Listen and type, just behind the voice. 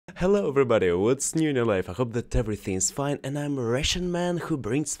Hello everybody, what's new in your life? I hope that everything's fine, and I'm a Russian man who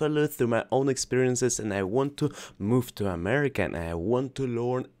brings value through my own experiences, and I want to move to America and I want to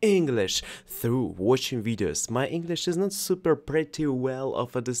learn English through watching videos. My English is not super pretty well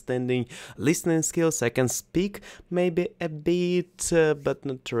of understanding listening skills. I can speak maybe a bit, but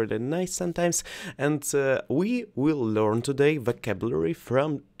not really nice sometimes, and we will learn today vocabulary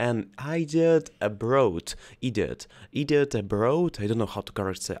from an Idiot Abroad. Idiot Abroad, I don't know how to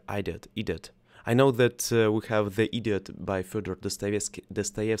correct say idiot. I know that we have The Idiot by Fyodor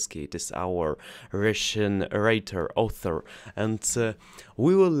Dostoevsky. It is our Russian writer, author, and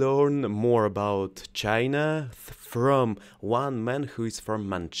we will learn more about China from one man who is from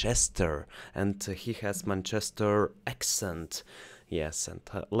Manchester, and he has Manchester accent. Yes, and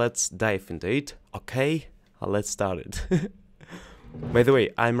let's dive into it. Okay, let's start it. By the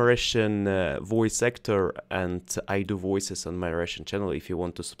way, I'm a Russian voice actor, and I do voices on my Russian channel. If you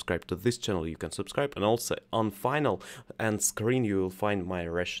want to subscribe to this channel, you can subscribe, and also on final end screen you will find my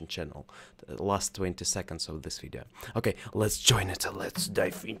Russian channel, the last 20 seconds of this video. Okay, let's join it and let's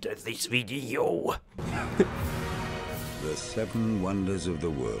dive into this video. The seven wonders of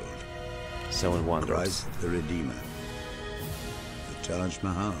the world. Seven wonders. Christ the Redeemer. The Taj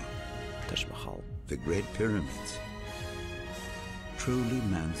Mahal. Taj Mahal. The Great Pyramids. Truly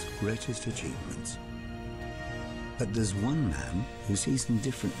man's greatest achievements. But there's one man who sees them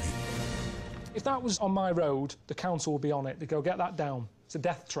differently. If that was on my road, the council would be on it. They'd go, get that down. It's a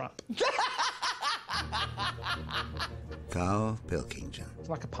death trap. Karl Pilkington. It's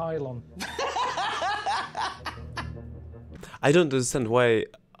like a pylon. I don't understand why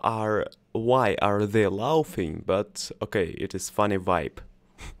are they laughing, but okay, it is funny vibe.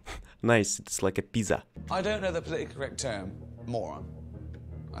 Nice, it's like a pizza. I don't know the politically correct term. Moron,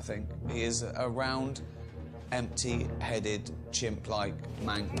 I think. He is a round, empty-headed, chimp-like,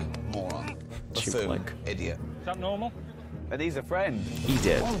 mank moron. Buffoon, Chimp-like. idiot. Is that normal? And he's a friend.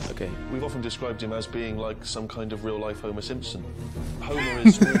 Idiot, okay. We've often described him as being like some kind of real-life Homer Simpson. Homer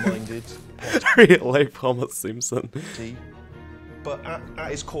is small-minded, Real life Homer Simpson. petty, but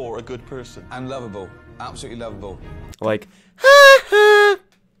at his core, a good person. And lovable. Absolutely lovable. Like,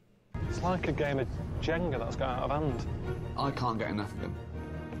 It's like a game of Jenga that's got out of hand. I can't get enough of him.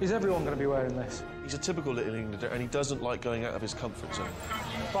 Is everyone going to be wearing this? He's a typical little Englander, and he doesn't like going out of his comfort zone.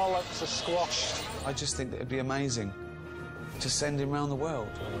 Bollocks are squashed. I just think that it'd be amazing to send him around the world.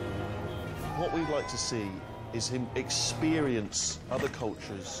 What we'd like to see is him experience other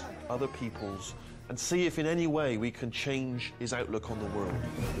cultures, other peoples, and see if in any way we can change his outlook on the world.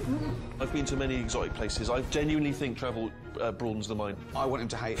 I've been to many exotic places. I genuinely think travel broadens the mind. I want him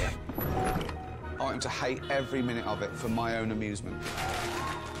to hate it. I want him to hate every minute of it for my own amusement.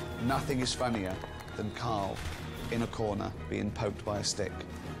 Nothing is funnier than Karl in a corner being poked by a stick.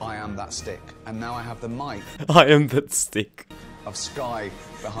 I am that stick, and now I have the might I am that stick. of Sky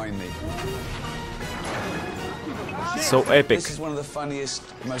behind me. So epic. This is one of the funniest,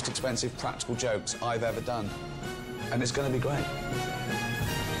 most expensive practical jokes I've ever done, and it's going to be great.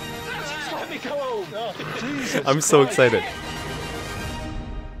 Let me go home! I'm so excited.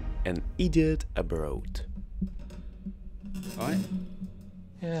 An Idiot Abroad. All right?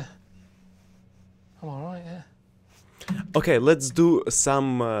 Yeah. I'm alright, yeah. Okay, let's do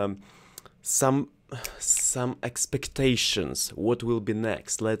some expectations. What will be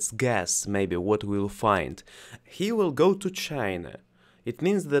next? Let's guess maybe what we'll find. He will go to China. It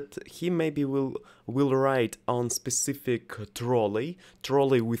means that he maybe will ride on specific trolley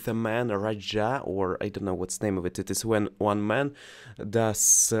with a man, a Raja, or I don't know what's the name of it. It is when one man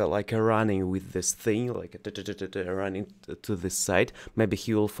does like a running with this thing, like a running to this side. Maybe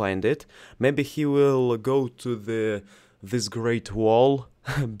he will find it. Maybe he will go to this great wall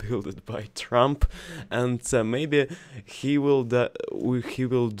built by Trump, and maybe he will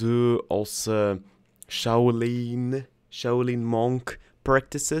do also Shaolin monk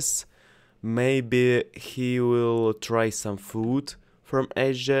practices. Maybe he will try some food from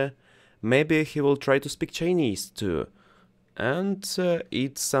Asia. Maybe he will try to speak Chinese too, and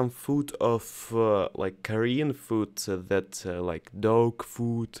eat some food of like Korean food, that like dog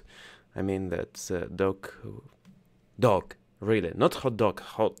food. I mean that's dog, really, not hot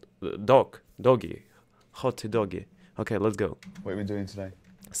dog, doggy. Okay, let's go. What are we doing today?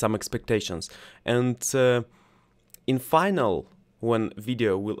 Some expectations, and in final, when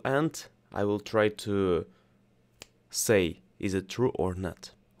video will end, I will try to say is it true or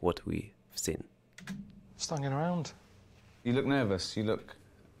not what we've seen. Just hanging around. You look nervous. You look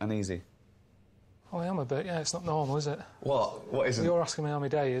uneasy. Oh, I am a bit, yeah. It's not normal, is it? What? What isn't? You're asking me how my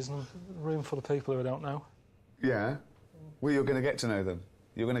day is, and a room full of people who I don't know. Yeah. Well, you're going to get to know them.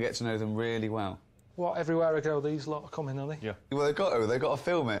 You're going to get to know them really well. What, everywhere I go, these lot are coming, are they? Yeah. Well, they've got to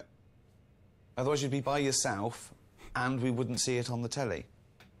film it. Otherwise you'd be by yourself and we wouldn't see it on the telly.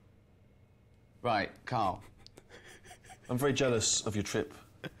 Right, Carl. I'm very jealous of your trip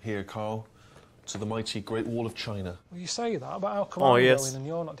here, Carl, to the mighty Great Wall of China. Well, you say that, but how come Oh, I'm yes. going and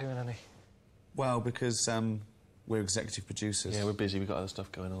you're not doing any? Well, because we're executive producers. Yeah, we're busy. We've got other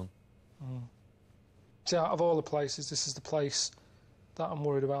stuff going on. See, out of all the places, this is the place that I'm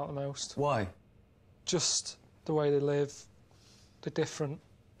worried about the most. Why? Just the way they live, they're different.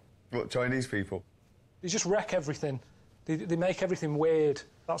 What, Chinese people? They just wreck everything. They make everything weird.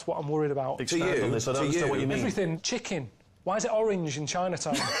 That's what I'm worried about. Expand you? on this. I don't To understand you? what you mean. Everything. Chicken. Why is it orange in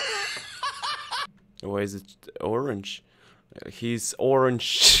Chinatown? Why is it orange? He's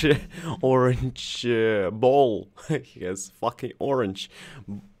orange, orange ball. He has fucking orange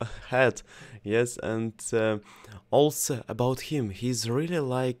head. Yes, and also about him, he's really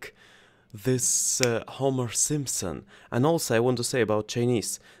like this Homer Simpson. And also I want to say about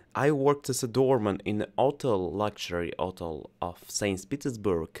Chinese. I worked as a doorman in an hotel, luxury hotel of St.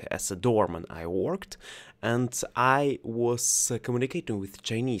 Petersburg. As a doorman I worked, and I was communicating with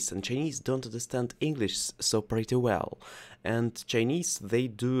Chinese, and Chinese don't understand English so pretty well. And Chinese, they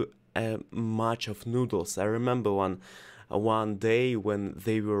do much of noodles. I remember one day when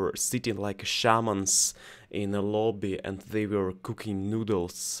they were sitting like shamans in a lobby and they were cooking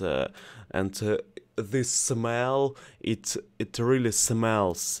noodles, and this smell, it really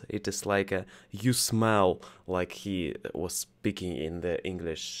smells. It is like you smell like he was speaking in the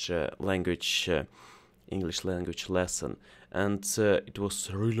English language lesson, and it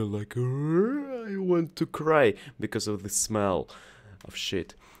was really like I want to cry because of the smell of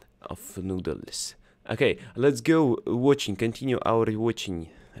shit of noodles. Okay, let's go continue our watching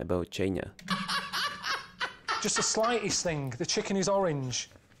about China. Just the slightest thing. The chicken is orange.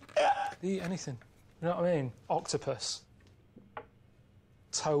 They eat anything. You know what I mean? Octopus.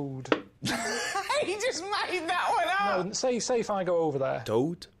 Toad. He just made that one up! No, say if I go over there,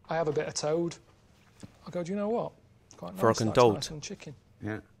 Toad? I have a bit of toad. I go, do you know what? It's quite nice. Frog and That's toad. nice on chicken.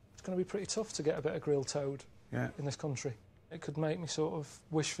 Yeah, It's going to be pretty tough to get a bit of grilled toad yeah. in this country. It could make me sort of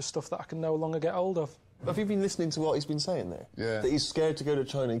wish for stuff that I can no longer get hold of. Have you been listening to what he's been saying there? Yeah. That he's scared to go to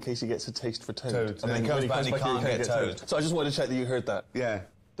China in case he gets a taste for toad. Toad. And then he comes back and he can't get toad. So I just wanted to check that you heard that. Yeah.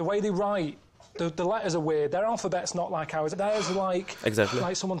 The way they write, the letters are weird. Their alphabet's not like ours. Theirs are like Exactly.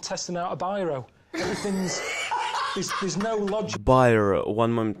 like someone testing out a biro. Everything's there's no logic. Biro.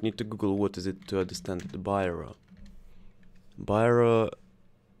 One moment, need to Google what is it to understand the biro. Biro,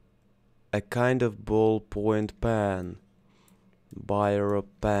 a kind of ballpoint pen. Biro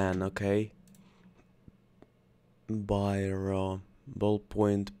pen, okay. Biro,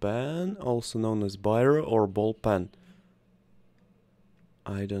 ballpoint pen, also known as biro or ball pen.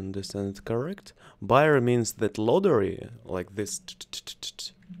 I don't understand it correct. Biro means that lottery, like this.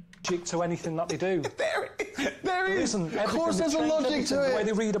 To anything that they do. There is. Listen, Of course there's a logic to The way it.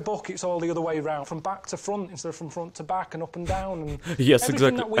 they read a book, it's all the other way around, from back to front instead of from front to back and up and down. And Yes, everything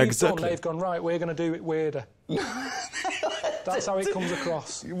exactly, that we've exactly. done, they've gone, right, we're going to do it weirder. That's how it comes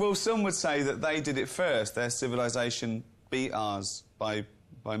across. Well, some would say that they did it first. Their civilization beat ours by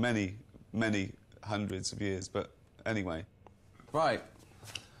many, many hundreds of years. But anyway. Right.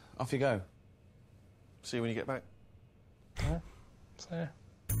 Off you go. See you when you get back. Yeah. So, yeah.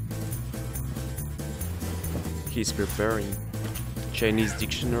 He's preparing Chinese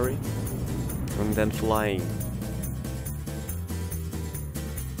dictionary and then flying.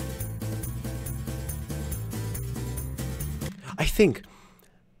 I think,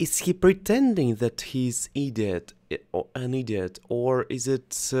 is he pretending that he's an idiot, or is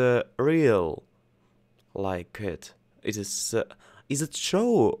it real like it? Is it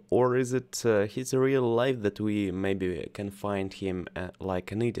show, or is it his real life that we maybe can find him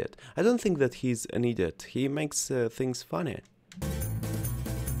like an idiot? I don't think that he's an idiot. He makes things funny.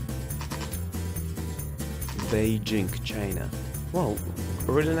 Beijing, China. Wow,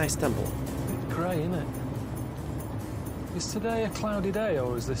 really nice temple. Grey, isn't it? Is today a cloudy day,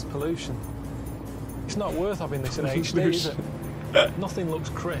 or is this pollution? It's not worth having this in HD, is it? Nothing looks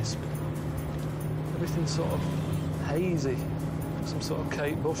crisp. Everything's sort of hazy. Some sort of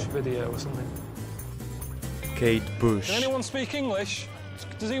Kate Bush video or something. Kate Bush. Can anyone speak English?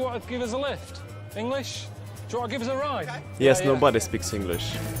 Does he want to give us a lift? English? Do you want to give us a ride? Okay. Yes, Yeah, nobody speaks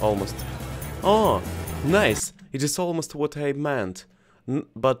English. Almost. Oh, nice. It is almost what I meant.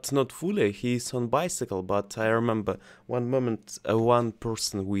 But not fully. He's on bicycle, but I remember one moment, one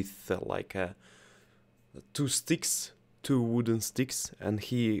person with like two wooden sticks, and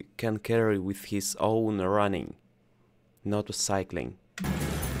he can carry with his own running, not cycling.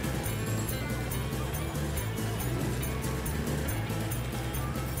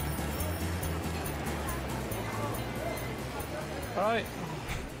 Right.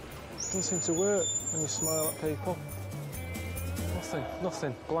 Doesn't seem to work when you smile at people.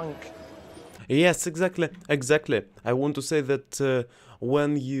 Nothing, blank. Yes, exactly. I want to say that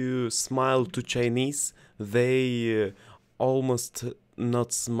when you smile to Chinese, they almost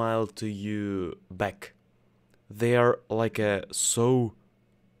not smile to you back. They are like a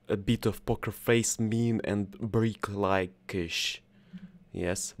bit of poker face, mean and brick-like-ish.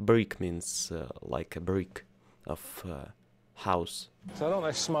 Yes, brick means like a brick of house. So I don't know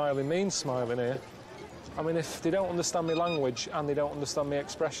if smiling means smiling here. I mean, if they don't understand my language and they don't understand my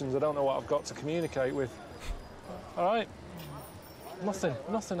expressions, I don't know what I've got to communicate with. All right? Nothing.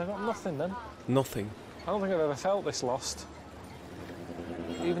 I got nothing then. Nothing. I don't think I've ever felt this lost.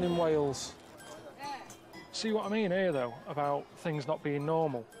 Even in Wales. See what I mean here, though, about things not being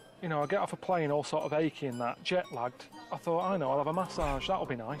normal? You know, I get off a plane all sort of achy and that, jet-lagged. I thought, I know, I'll have a massage, that'll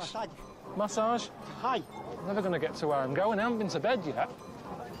be nice. Massage? Hi. I'm never going to get to where I'm going. I haven't been to bed yet.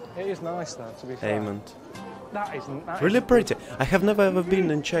 It is nice, though, to be fair. Amen. That isn't... That Really isn't pretty. I have never ever been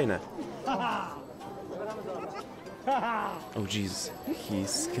in China. Oh, Jesus.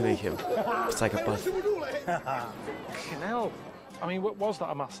 He's killing him. Psychopath. Fucking hell. I mean, was that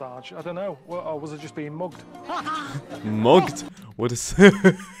a massage? I don't know. Or was it just being mugged? Mugged? What is...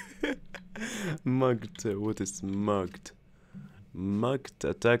 mugged? What is mugged? Mugged,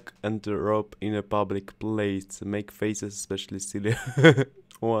 attack and rob in a public place. Make faces, especially silly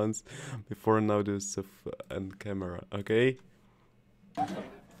ones, before notice of on camera, okay?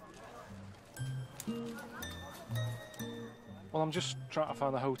 Well, I'm just trying to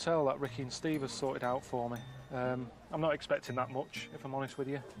find the hotel that Ricky and Steve have sorted out for me. I'm not expecting that much, if I'm honest with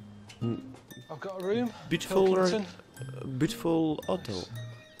you. I've got a room. Beautiful, Pilkington. beautiful hotel.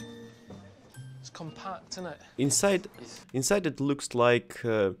 It's compact, isn't it? Inside it looks like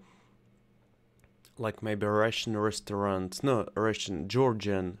maybe a Russian restaurant. No, a Russian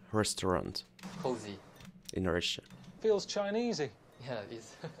Georgian restaurant. Cozy. In Russia. Feels Chinesey. Yeah, it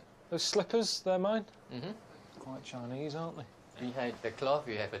is. Those slippers, they're mine. Mm-hmm. Quite Chinese, aren't they? Behind the cloth,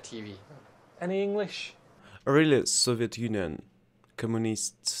 you have a TV. Any English? Really Soviet Union,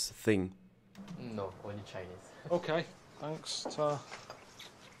 communist thing. No, only Chinese. Okay, thanks.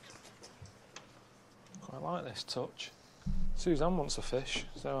 Quite like this touch. Suzanne wants a fish,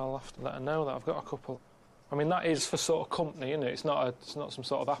 so I'll have to let her know that I've got a couple. I mean, that is for sort of company, isn't it? It's not some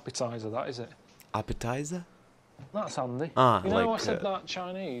sort of appetizer, that is it? Appetizer? That's handy. Ah, you know, like, I said that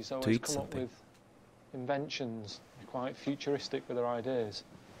Chinese always come something. up with inventions, quite futuristic with their ideas.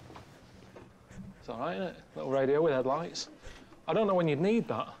 It's all right, isn't it? Little radio with headlights. I don't know when you'd need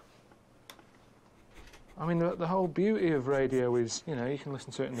that. I mean, the whole beauty of radio is, you know, you can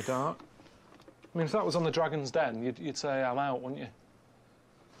listen to it in the dark. I mean, if that was on the Dragon's Den, you'd say, I'm out, wouldn't you?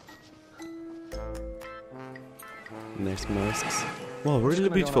 Nice masks. Wow, really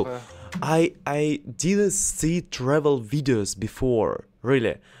beautiful. I didn't see travel videos before,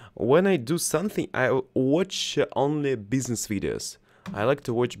 really. When I do something, I watch only business videos. I like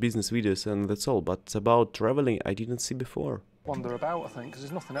to watch business videos and that's all, but about traveling, I didn't see before. Wander about, I think, because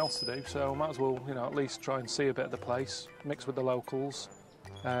there's nothing else to do, so I might as well, you know, at least try and see a bit of the place, mix with the locals.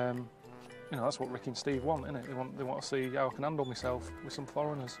 You know, that's what Ricky and Steve want, innit? They want to see how I can handle myself with some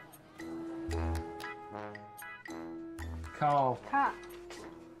foreigners. Carl.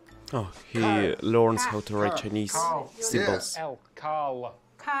 Oh, he learns how to write Chinese symbols. L. Carl.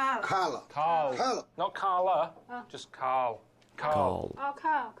 Carl. Carla. Carl. Carla. Not Carla, just Carl. Carl. Oh,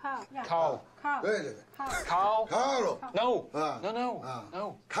 Carl. Yeah. Carl. Carl. Carl. Carlo. No.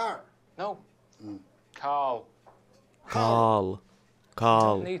 No. Car. No. Carl. Carl.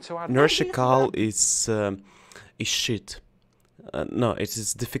 Carl. Need to add In Russia, Carl is shit. No, it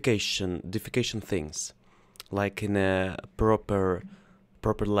is defecation things, like in a proper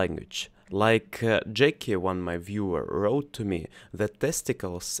language. Like Jackie, my viewer, wrote to me that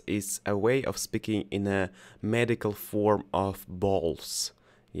testicles is a way of speaking in a medical form of balls,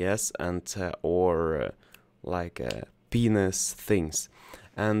 yes, and or like penis things,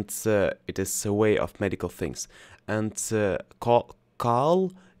 and it is a way of medical things. And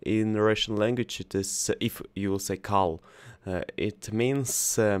Karl in Russian language, it is if you will say Karl, it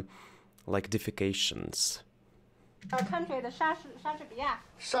means like defecations. Our country, the 莎士比亚。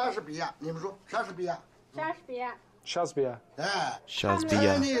莎士比亚，你们说莎士比亚。莎士比亚。Shakespeare. 哎，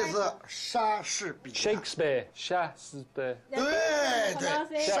 Shakespeare. 意思莎士比亚。 Shakespeare. Shakespeare. 对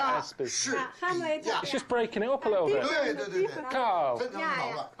对，莎 Shakespeare. 士 Hamlet. It's just breaking it up a little bit. 对对对对， Carl. 非常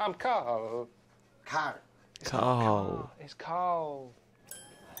好了。 I'm Carl. 卡尔。 Carl. It's Carl.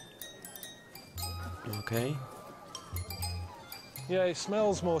 Okay. Yeah, it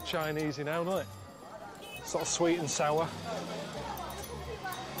smells more Chinese now, doesn't it? Sort of sweet and sour.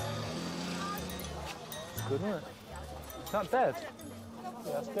 It's good, isn't it? Is that dead?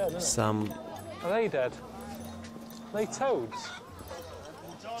 Yeah, that's dead, isn't it? Some... Are they dead? Are they toads?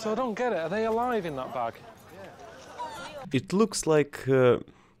 So I don't get it. Are they alive in that bag? It looks like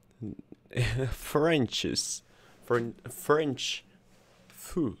French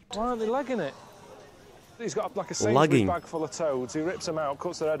food. Why aren't they legging it? He's got like a Sainsbury's bag full of toads. He rips them out,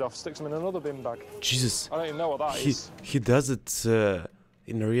 cuts their head off, sticks them in another bin bag. Jesus. I don't even know what that is. He does it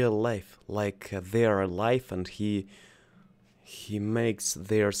in real life, like they are alive, and he makes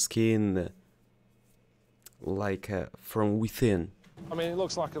their skin like from within. I mean, it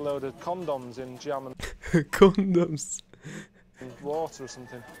looks like a load of condoms in jam and Condoms. water or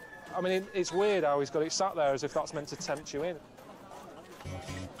something. I mean, it's weird how he's got it sat there as if that's meant to tempt you in.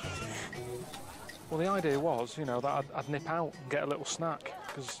 Well, the idea was, you know, that I'd nip out and get a little snack,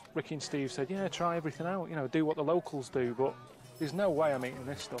 because Ricky and Steve said, yeah, try everything out, you know, do what the locals do, but there's no way I'm eating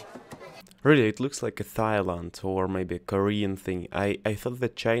this stuff. Really, it looks like a Thailand or maybe a Korean thing. I thought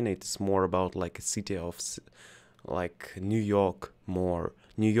that China is more about like a city of, like New York more.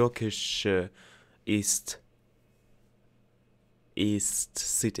 New Yorkish East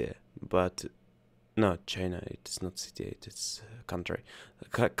city, but no, China, it is not city, it is country.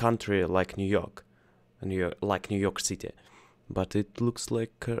 Country like New York. Like New York City, but it looks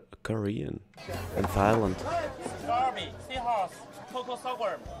like Korean and Thailand.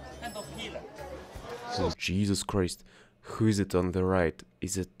 Oh, Jesus Christ, who is it on the right?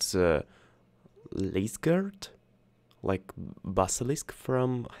 Is it Lizard? Like Basilisk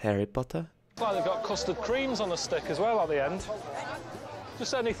from Harry Potter? It's like they've got custard creams on a stick as well at the end.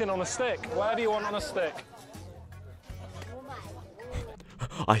 Just anything on a stick, whatever you want on a stick.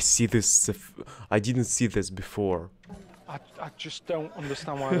 I see this. I didn't see this before. I just don't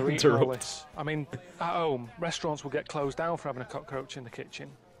understand why they're eating all this. I mean, at home, restaurants will get closed down for having a cockroach in the kitchen.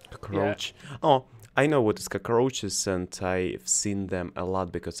 Cockroach. Yeah. Oh, I know what is cockroaches, and I've seen them a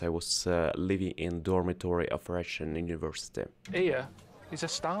lot because I was living in dormitory of Russian university. Here is a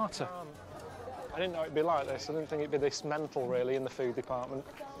starter. I didn't know it'd be like this. I didn't think it'd be this mental, really, in the food department.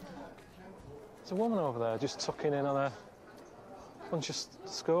 There's a woman over there just tucking in on a bunch of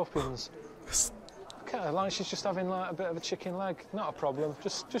scorpions. Look at her, like she's just having like a bit of a chicken leg. Not a problem,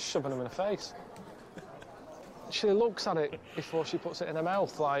 just shoving them in her face. She looks at it before she puts it in her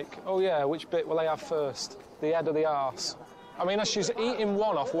mouth, like, oh yeah, which bit will I have first? The head or the arse? I mean, as she's eating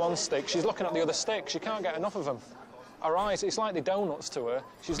one off one stick, she's looking at the other stick. She can't get enough of them. Her eyes, it's like the donuts to her.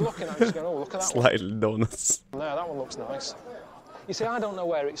 She's looking at it, she's going, oh, look at that Slightly one. Donuts. No, that one looks nice. You see, I don't know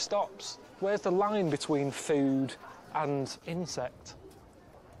where it stops. Where's the line between food and insect?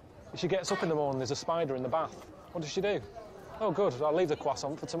 If she gets up in the morning, there's a spider in the bath. What does she do? Oh, good, I'll leave the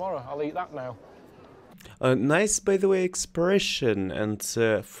croissant for tomorrow. I'll eat that now. Nice, by the way, expression and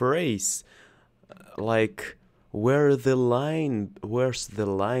phrase. Like, where's the line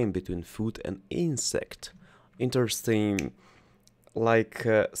between food and insect? Interesting, like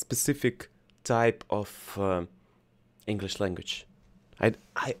specific type of English language. A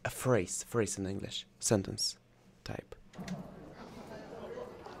phrase in English, sentence type.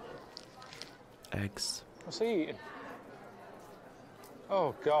 Eggs. What's he eating?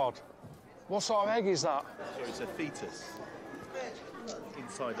 Oh, God. What sort of egg is that? So it's a fetus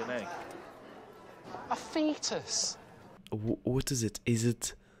inside an egg. A fetus? What is it? Is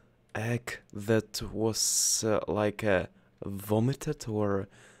it egg that was like vomited or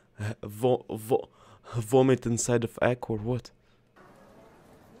vomit inside of egg or what?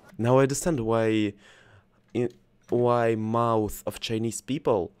 Now I understand why mouth of Chinese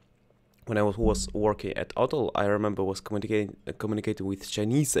people. When I was working at Hotel, I remember was communicating with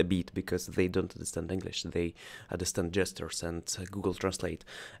Chinese a bit because they don't understand English. They understand gestures and Google Translate,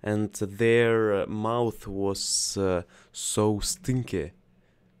 and their mouth was so stinky,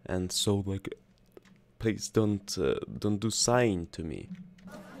 and so like, please don't do sign to me.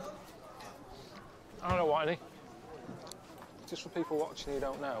 I don't know why, any. Just for people watching who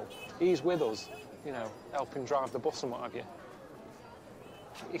don't know, he's with us, you know, helping drive the bus and what have you.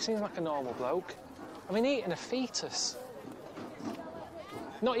 He seems like a normal bloke. I mean, eating a fetus.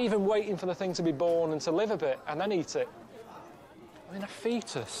 Not even waiting for the thing to be born and to live a bit and then eat it. I mean, a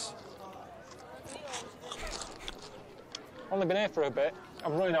fetus. Only been here for a bit.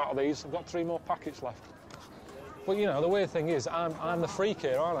 I'm running out of these. I've got 3 more packets left. But, you know, the weird thing is I'm the freak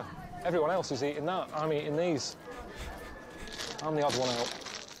here, aren't I? Everyone else is eating that. I'm eating these. I'm the odd one out.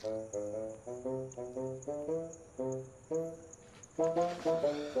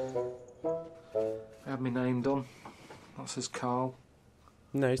 name done. That says Karl.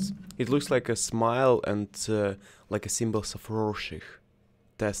 Nice. It looks like a smile and like a symbols of Rorschach.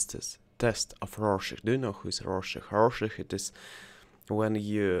 Test of Rorschach. Do you know who is Rorschach? Rorschach, it is when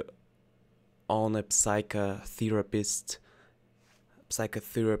you on a psychotherapist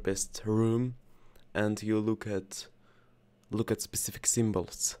room and you look at specific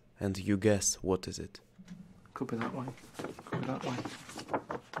symbols and you guess what is it. Could be that way. Could be that way.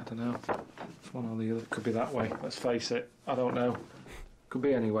 I don't know. It's one or the other. Could be that way. Let's face it. I don't know. Could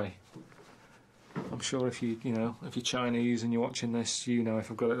be any way. I'm sure if if you're Chinese and you're watching this, you know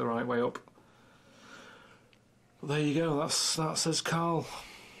if I've got it the right way up. But there you go. That says Karl.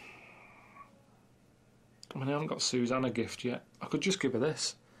 I mean, I haven't got Suzanne a gift yet. I could just give her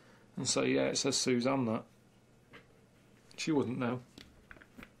this and say, yeah, it says Suzanne that. She wouldn't know.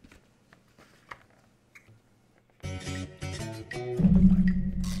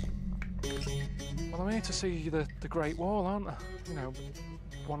 Well, I'm here to see the Great Wall, aren't I? You know,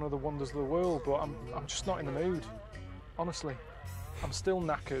 one of the wonders of the world, but I'm just not in the mood, honestly. I'm still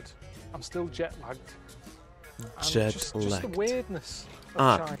knackered. I'm still jet-lagged. Just the weirdness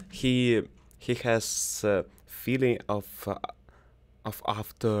of China. He has feeling of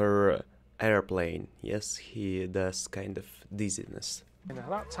after airplane. Yes, he does kind of dizziness. You know,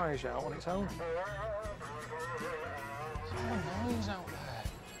 that tires you out on its own. There's no noise out there.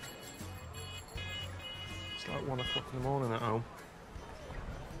 It's like 1 o'clock in the morning at home.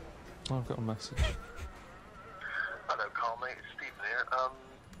 I've got a message. Hello, Karl, mate. It's Stephen here.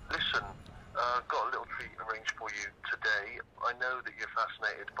 Listen, got a little treat arranged for you today. I know that you're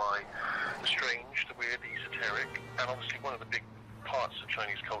fascinated by the strange, the weird, the esoteric, and obviously one of the big parts of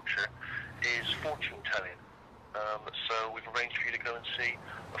Chinese culture is fortune telling. So we've arranged for you to go and see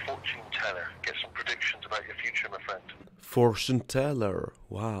a fortune teller, get some predictions about your future, my friend. Fortune teller,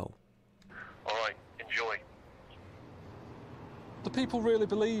 wow. All right, enjoy. Do people really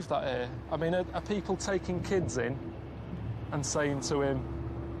believe that here? I mean, are people taking kids in and saying to him,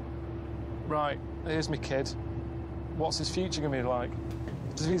 right, here's my kid, what's his future going to be like?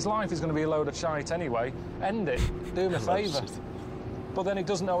 Because his life is going to be a load of shite anyway, end it, do him a favour. But then he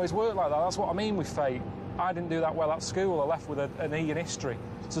doesn't always work like that. That's what I mean with fate. I didn't do that well at school. I left with an E in history.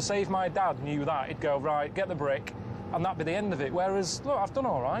 So say if my dad knew that, he'd go, right, get the brick, and that'd be the end of it. Whereas, look, I've done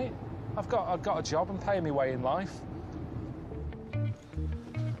all right. I've got a job and paying my way in life.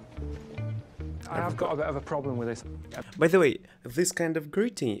 I have got a bit of a problem with this. By the way, this kind of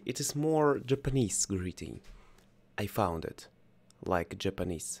greeting, it is more Japanese greeting. I found it like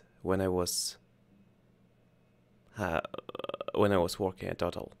Japanese when I was working at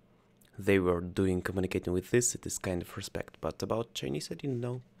Total. They were communicating with this, it is kind of respect, but about Chinese I didn't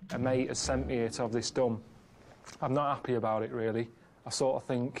know. A mate has sent me here to have this done. I'm not happy about it, really. I sort of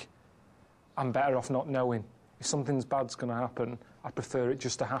think I'm better off not knowing. If something's bad's going to happen, I prefer it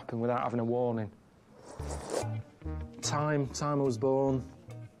just to happen without having a warning. Time I was born.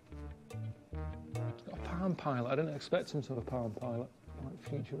 He's got a Palm Pilot. I didn't expect him to have a Palm Pilot. Like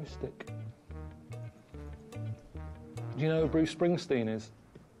futuristic. Do you know who Bruce Springsteen is?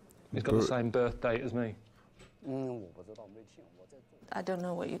 He's got the same birth date as me. I don't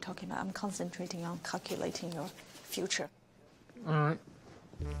know what you're talking about. I'm concentrating on calculating your future. All right.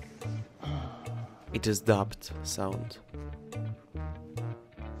 It is dubbed sound.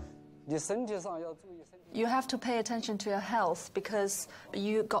 You have to pay attention to your health because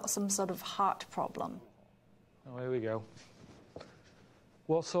you got some sort of heart problem. Oh, here we go.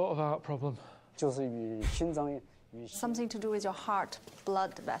 What sort of heart problem? Something to do with your heart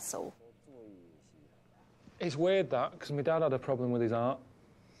blood vessel. It's weird that, because my dad had a problem with his heart,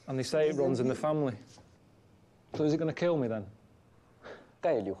 and they say it runs in the family. So is it going to kill me then?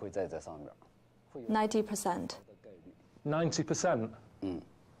 90%. 90%?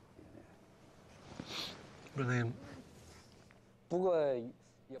 Brilliant.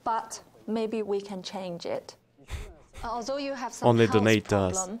 But maybe we can change it. Although you have some Only health donate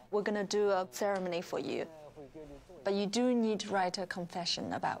problem, us. we're going to do a ceremony for you. But you do need to write a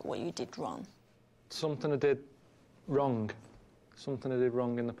confession about what you did wrong. Something I did wrong. Something I did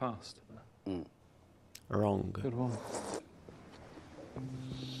wrong in the past. Wrong. Good one.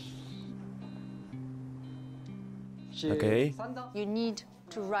 Okay. You need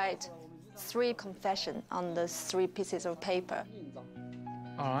to write 3 confessions on the 3 pieces of paper.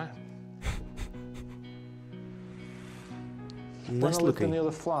 All right. When Nice I lived looking. in the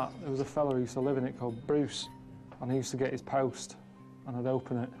other flat, there was a fella who used to live in it called Bruce, and he used to get his post, and I'd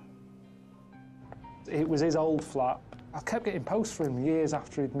open it. It was his old flat. I kept getting posts for him years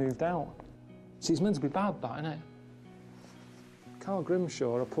after he'd moved out. See, it's meant to be bad, that, isn't it? Carl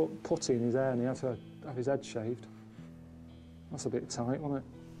Grimshaw, I put putty in his hair and he had to have his head shaved. That's a bit tight, wasn't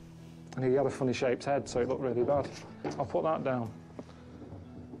it? And he had a funny shaped head, so it looked really bad. I'll put that down.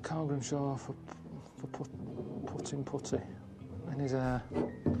 Carl Grimshaw for putting putty in his hair.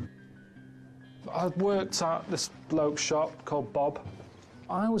 I worked at this bloke's shop called Bob.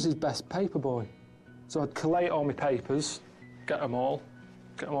 I was his best paper boy. So I'd collate all my papers, get them all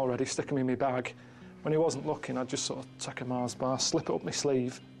ready, stick them in my bag. When he wasn't looking, I'd just sort of take a Mars bar, slip it up my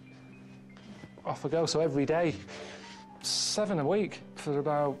sleeve, off I go. So every day, 7 a week for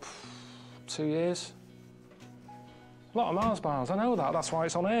about 2 years. A lot of Mars bars, I know that, that's why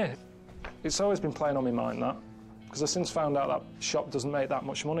it's on here. It's always been playing on my mind, that, because I've since found out that shop doesn't make that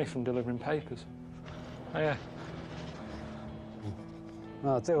much money from delivering papers. Oh, yeah.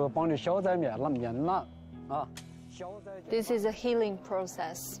 This is a healing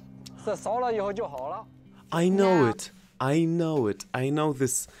process. I know it. I know it. I know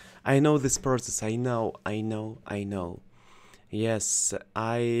this process. I know. Yes,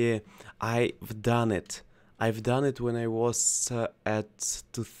 I've done it. I've done it when I was at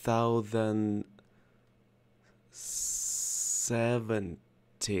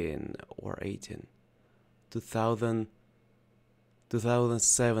 2017 or 18.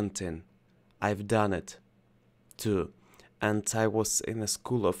 2017. I've done it too. And I was in a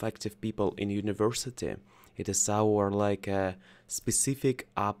school of active people in university. It is our like a specific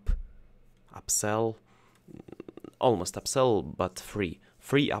upsell, almost upsell but free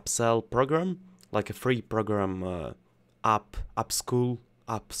upsell program, like a free program, up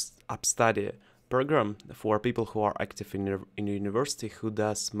study program for people who are active in university, who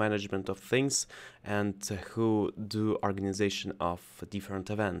does management of things and who do organization of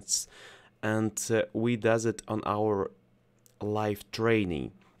different events. And we does it on our live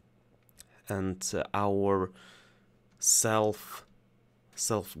training and our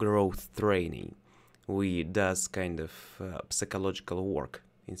self-growth training. We does kind of psychological work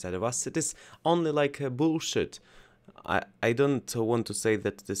inside of us. It is only like a bullshit. I don't want to say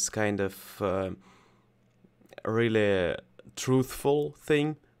that this kind of really truthful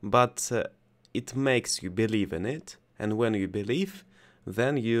thing, but it makes you believe in it, and when you believe,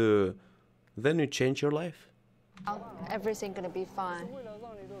 then you change your life. Everything gonna be fine.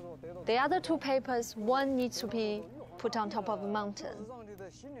 The other 2 papers, one needs to be put on top of a mountain.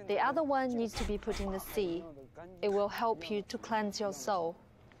 The other one needs to be put in the sea. It will help you to cleanse your soul.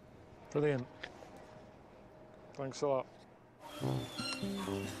 Brilliant. Thanks a lot.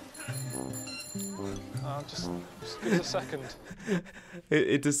 Just give us a second.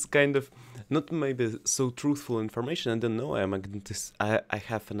 It is kind of not maybe so truthful information. I don't know. I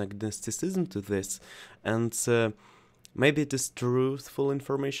have an agnosticism to this, and maybe it is truthful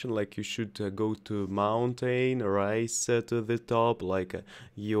information. Like you should go to mountain, rise to the top, like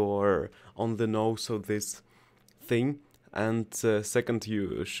you're on the nose of this thing. And second,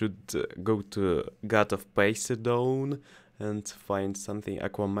 you should go to God of Poseidon and find something,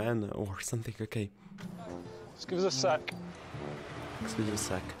 Aquaman or something. Okay. Just give us a sec. Excuse me a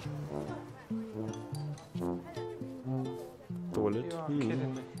sec. Toilet. You are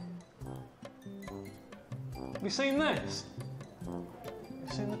kidding me. Have you seen this? Have you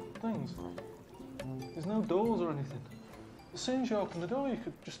seen the things? There's no doors or anything. As soon as you open the door, you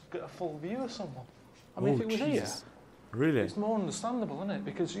could just get a full view of someone. I mean, if it was here, really, it's more understandable, isn't it?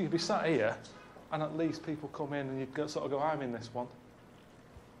 Because you'd be sat here, and at least people come in, and you'd sort of go, "I'm in this one."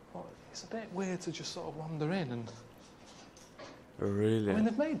 But it's a bit weird to just sort of wander in and. Really. I mean,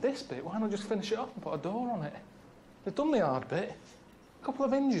 they've made this bit. Why not just finish it off and put a door on it? They've done the hard bit. A couple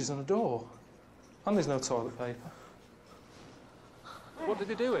of hinges and a door. And there's no toilet paper. What did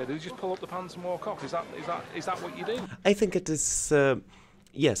they do here? Did they just pull up the pants and walk off? Is that what you do? I think it is,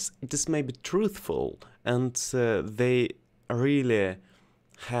 yes, it is maybe truthful, and they really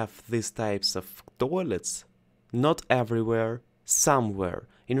have these types of toilets. Not everywhere, somewhere.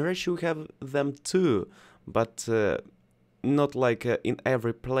 In Russia we have them too, but not like in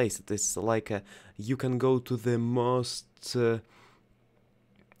every place. It is like you can go to the most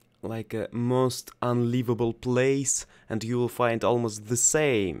most unlivable place and you will find almost the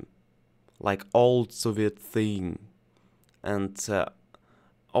same, like old Soviet thing. And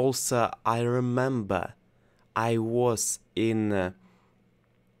also I remember I was in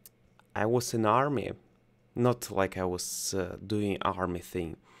army, not like I was doing army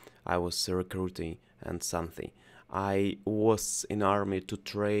thing. I was recruiting and something. I was in army to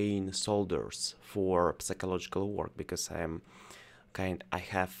train soldiers for psychological work because I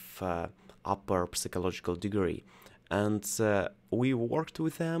have upper psychological degree, and we worked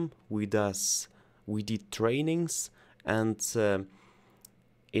with them. We did trainings, and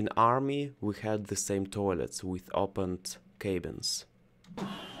in army we had the same toilets with opened cabins.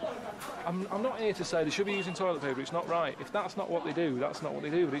 I'm not here to say they should be using toilet paper, it's not right. If that's not what they do, that's not what they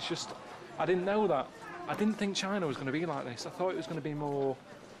do, but it's just, I didn't know that. I didn't think China was going to be like this. I thought it was going to be more,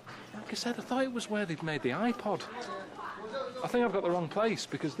 like I said, I thought it was where they'd made the iPod. I think I've got the wrong place,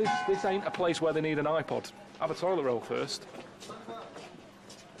 because this ain't a place where they need an iPod. Have a toilet roll first.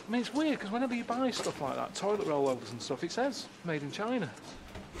 I mean, it's weird, because whenever you buy stuff like that, toilet roll holders and stuff, it says made in China.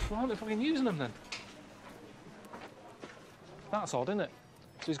 Why aren't they fucking using them then? That's odd, isn't it?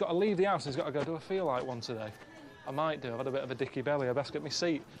 So he's got to leave the house and he's got to go, do I feel like one today? I might do, I've had a bit of a dicky belly, I best get my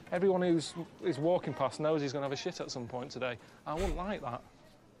seat. Everyone who's walking past knows he's going to have a shit at some point today. I wouldn't like that.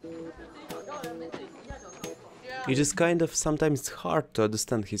 It is kind of sometimes hard to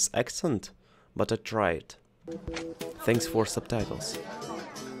understand his accent, but I tried. Thanks for subtitles.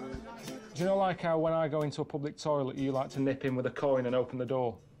 Do you know like how when I go into a public toilet you like to nip in with a coin and open the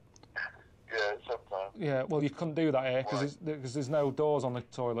door? Yeah, sometimes. Yeah, well you couldn't do that here because there's no doors on the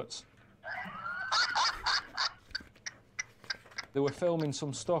toilets. They were filming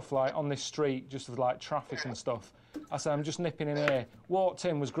some stuff like on this street, just with like traffic and stuff. I said, I'm just nipping in here. Walked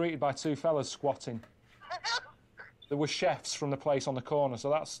in, was greeted by two fellas squatting. There were chefs from the place on the corner, so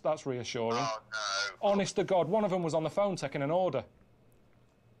that's reassuring. Oh, no. Honest to God, one of them was on the phone taking an order.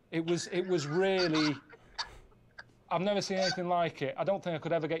 It was really... I've never seen anything like it. I don't think I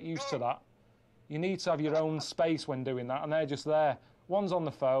could ever get used to that. You need to have your own space when doing that, and they're just there. One's on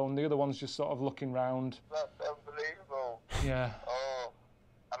the phone, the other one's just sort of looking round. That's unbelievable. Yeah. Oh,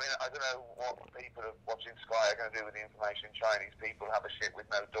 I mean, I don't know what people watching Sky are going to do with the information. Chinese people have a shit with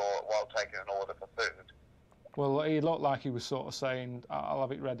no door while taking an order for food. Well, he looked like he was sort of saying, I'll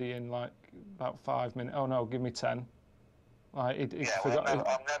have it ready in like about 5 minutes. Oh no, give me 10. Like, Yeah, well,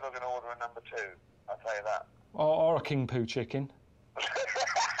 I'm never going to order a number 2, I'll tell you that. Or a king poo chicken.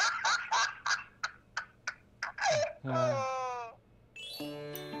 Yeah.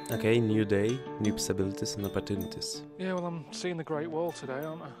 Okay, new day, new possibilities and opportunities. Yeah, well, I'm seeing the Great Wall today,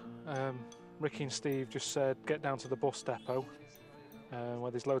 aren't I? Ricky and Steve just said, get down to the bus depot,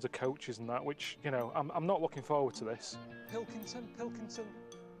 where there's loads of coaches and that, which, you know, I'm not looking forward to this. Pilkington. Do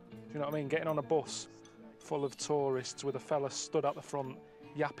you know what I mean? Getting on a bus full of tourists with a fella stood at the front,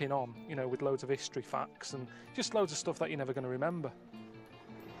 yapping on, you know, with loads of history facts and just loads of stuff that you're never going to remember.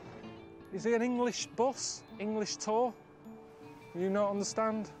 Is it an English bus? English tour? You not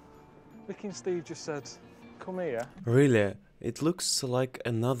understand? Ricky and Steve just said, come here. Really, it looks like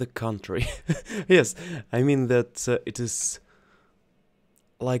another country. Yes, I mean that it is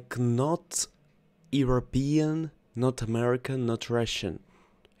like not European, not American, not Russian.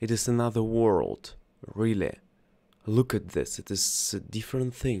 It is another world, really. Look at this, it is a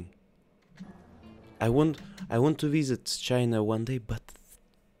different thing. I want to visit China one day, but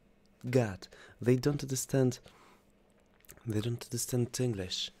God, they don't understand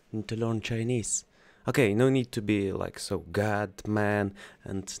English. Need to learn Chinese. Okay, no need to be like so God, man,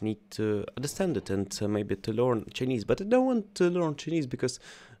 and need to understand it and maybe to learn Chinese. But I don't want to learn Chinese because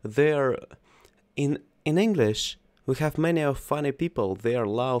they're in English. We have many of funny people. They are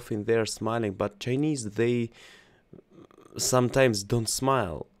laughing, they are smiling. But Chinese, they sometimes don't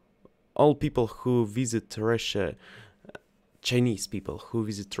smile. All people who visit Russia, Chinese people who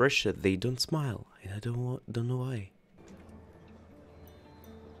visit Russia, they don't smile, and I don't know why.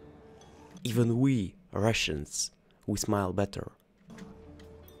 Even we, Russians, we smile better.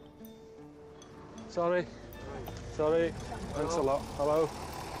 Sorry, thanks a lot. Hello.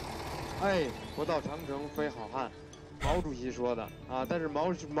 哎，不到长城非好汉，毛主席说的啊。但是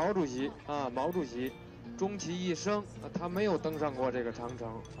毛主席终其一生，他没有登上过这个长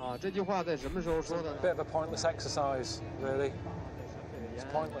城啊。这句话在什么时候说的呢 ？Bit of a pointless exercise, really. It's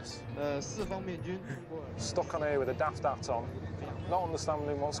pointless. 四方面军 stuck on here with a daft hat on, not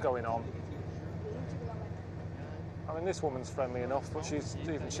understanding what's going on. I mean, this woman's friendly enough, but she's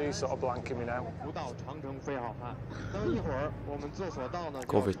sort of blanking me now. 不到长城非好汉。等一会儿我们坐索道呢，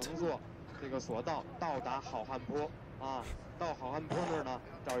就要乘坐这个索道到达好汉坡啊。到好汉坡那儿呢，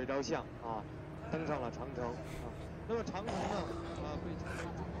照一照相啊，登上了长城啊。那么长城呢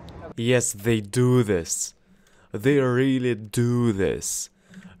，Yes, they do this. They really do this.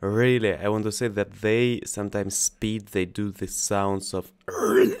 Really, I want to say that they sometimes speed. They do the sounds of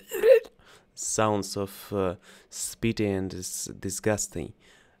spitting, and it's disgusting.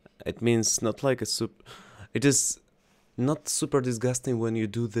 It means not like it is not super disgusting when you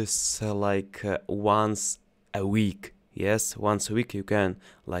do this once a week. Yes, once a week you can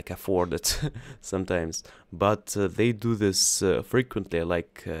like afford it sometimes, but they do this frequently,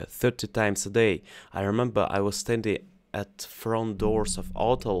 like 30 times a day. I remember I was standing at front doors of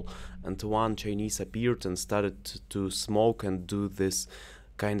hotel, and one Chinese appeared and started to smoke and do this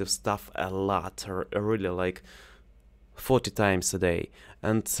kind of stuff a lot, or really like 40 times a day.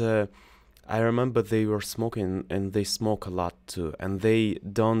 And I remember they were smoking, and they smoke a lot too, and they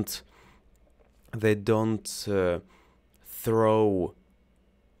don't throw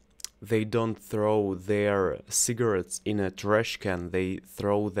their cigarettes in a trash can. They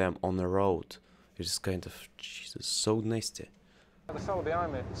throw them on the road. It's kind of, Jesus, so nasty. The fella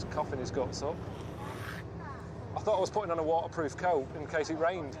behind me is coughing his guts up. I thought I was putting on a waterproof coat in case it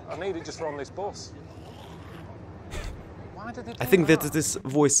rained. I need it just for on this bus. Why did they do I think that it is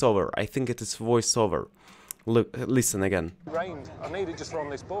voiceover. I think it is voiceover. Look, listen again. It rained. I need it just for on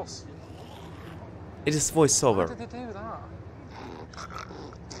this bus. It is voiceover. Why did they do that?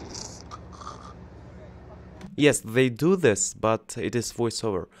 Yes, they do this, but it is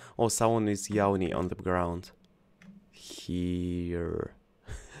voiceover. Oh, someone is yawning on the ground. Here.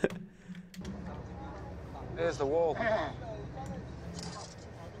 Here's the wall. I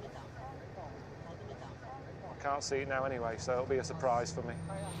can't see it now anyway, so it'll be a surprise for me.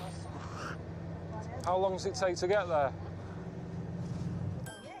 How long does it take to get there?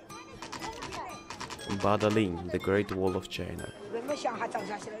 Badaling, the Great Wall of China.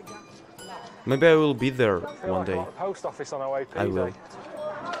 Maybe I will be there one day. Like the post office on OAP I will. Day.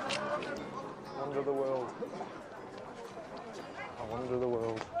 Wonder the world. I wonder the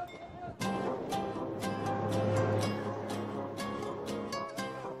world.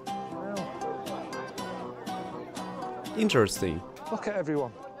 Interesting. Look at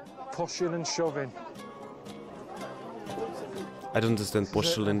everyone pushing and shoving. I don't understand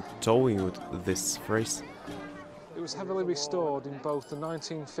pushing and towing with this phrase. It was heavily restored in both the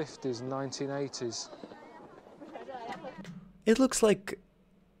 1950s and 1980s. It looks like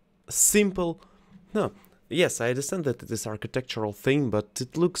simple. No, yes, I understand that it is architectural thing, but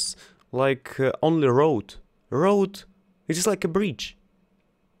it looks like only road. Road. It is like a bridge.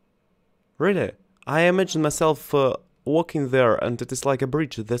 Really, I imagine myself walking there, and it is like a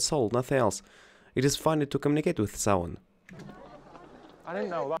bridge. That's all, nothing else. It is funny to communicate with someone. I didn't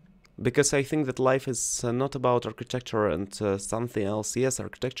know that. Because I think that life is not about architecture and something else. Yes,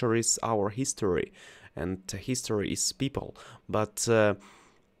 architecture is our history, and history is people. But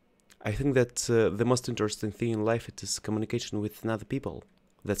I think that the most interesting thing in life is communication with other people.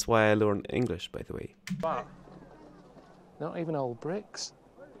 That's why I learned English, by the way. That. Not even old bricks.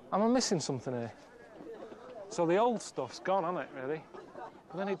 Am I missing something here? So the old stuff's gone, hasn't it, really?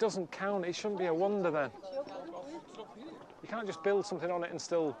 But then it doesn't count. It shouldn't be a wonder then. You can't just build something on it and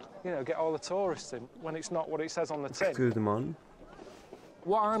still, you know, get all the tourists in when it's not what it says on the tin. Good man.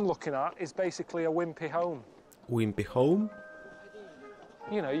 What I'm looking at is basically a wimpy home. Wimpy home?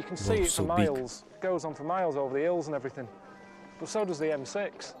 You know, you can see it for miles. It goes on for miles over the hills and everything. But so does the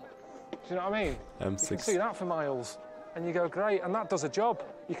M6. Do you know what I mean? M6. You can see that for miles. And you go, great, and that does a job.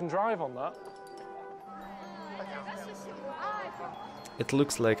 You can drive on that. It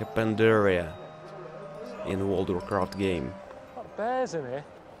looks like a Pandaria in World of Warcraft game. Got bears in here.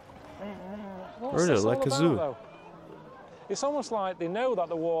 What's Really, this all like a about, zoo. though? It's almost like they know that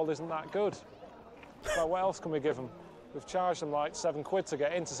the wall isn't that good. Like, what else can we give them? We've charged them like £7 to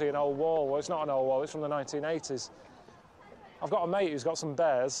get in to see an old wall. Well, it's not an old wall, it's from the 1980s. I've got a mate who's got some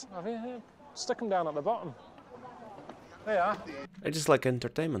bears. Stick them down at the bottom. There you are. It's just like an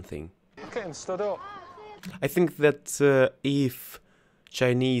entertainment thing. Look at him stood up. I think that if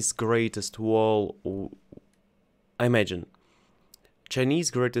Chinese greatest wall, I imagine,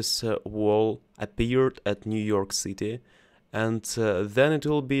 Chinese greatest wall appeared at New York City, and then it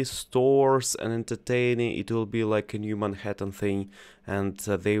will be stores and entertaining, it will be like a new Manhattan thing, and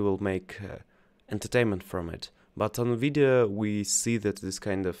they will make entertainment from it. But on video we see that this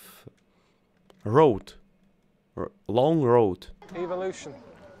kind of road, long road. Evolution.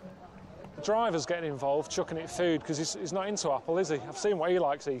 The driver's getting involved, chucking it food, because he's not into apple, is he? I've seen what he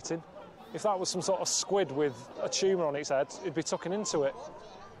likes eating. If that was some sort of squid with a tumour on its head, he'd be tucking into it.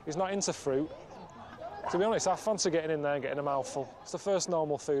 He's not into fruit. To be honest, I fancy getting in there and getting a mouthful. It's the first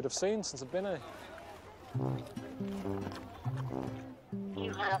normal food I've seen since I've been here.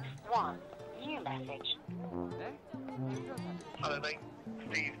 You have one new message. Hello, mate.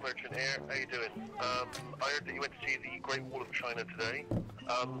 Steve Merchant here. How you doing? I heard that you went to see the Great Wall of China today.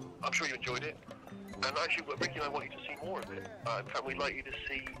 I'm sure you enjoyed it. And actually, Ricky and I want you to see more of it. In fact, we'd like you to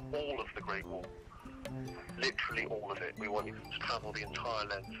see all of the Great Wall. Literally all of it. We want you to travel the entire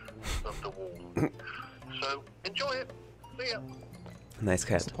length of the wall. So, enjoy it. See ya. Nice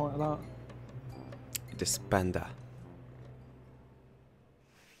head. What's the point of that? It is panda.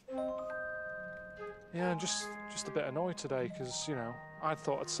 Yeah, I'm just a bit annoyed today because, you know, I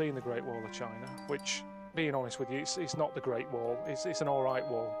thought I'd seen the Great Wall of China, which, being honest with you, it's not the Great Wall. It's an all right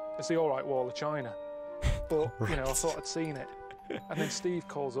wall. It's the all right Wall of China. But, you know, I thought I'd seen it. And then Steve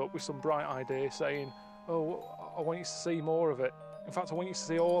calls up with some bright idea saying, oh, I want you to see more of it. In fact, I want you to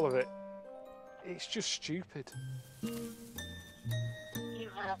see all of it. It's just stupid. You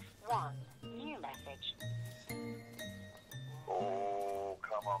have one new message. Oh,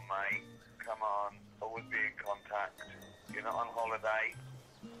 come on, mate. Come on. Always be in contact. You're not on holiday.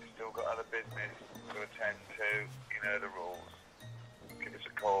 You've still got other business to attend to. You know the rules. Give us a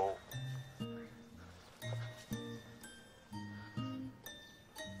call.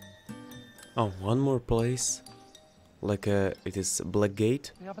 Oh, one more place. Like it is Blackgate.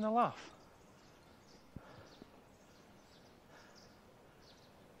 Are you having a laugh?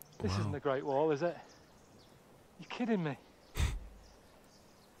 This isn't the Great Wall, is it? You're kidding me.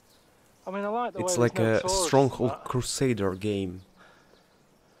 I mean, I like the way It's there's like no a tourists and Stronghold that, Crusader game.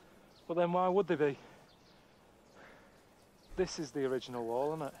 but then why would they be? This is the original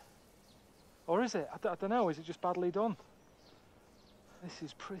wall, isn't it? Or is it? I don't know. Is it just badly done? This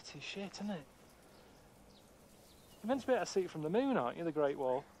is pretty shit, isn't it? You're meant to be able to see it from the moon, aren't you, the Great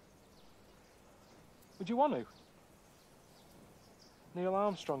Wall? Would you want to? Neil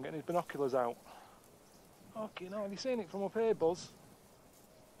Armstrong getting his binoculars out. Okay, no, have you seen it from up here, Buzz?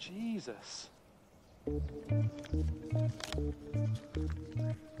 Jesus.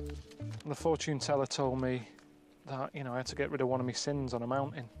 And the fortune teller told me that, you know, I had to get rid of one of my sins on a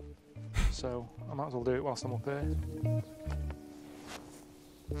mountain. So I might as well do it whilst I'm up here.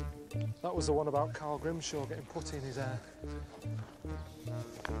 That was the one about Carl Grimshaw getting putty in his hair.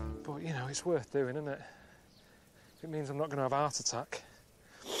 But, you know, it's worth doing, isn't it? If it means I'm not going to have a heart attack.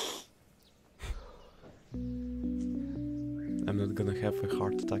 I'm not gonna have a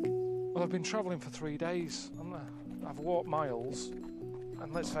heart attack. Well, I've been travelling for 3 days. I've walked miles.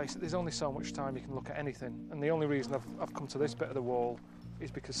 And let's face it, there's only so much time you can look at anything. And the only reason I've come to this bit of the wall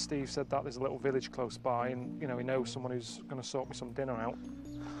is because Steve said that there's a little village close by and, you know, he knows someone who's going to sort me some dinner out.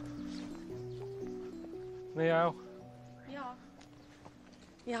 Meow. Yeah.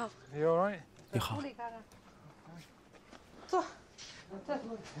 Yeah. Are you alright? Yeah.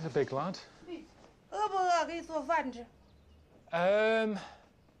 He's a big lad.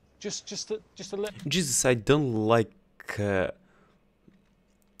 Just a little. Jesus, I don't like. I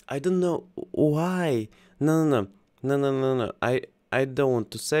don't know why. No. I don't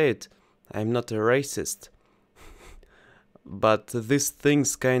want to say it. I'm not a racist. But these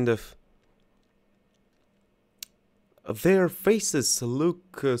things kind of. Their faces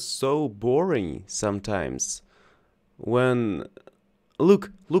look so boring sometimes. When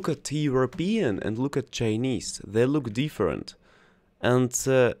look at European and look at Chinese, they look different. And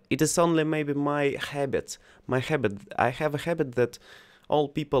it is only maybe my habit. I have a habit that all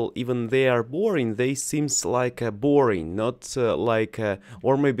people, even they are boring, they seems like boring, not like,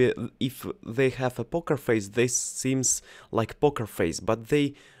 or maybe if they have a poker face, they seems like poker face. But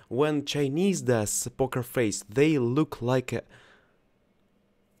they, when Chinese does poker face, they look like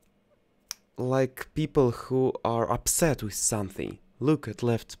people who are upset with something. Look at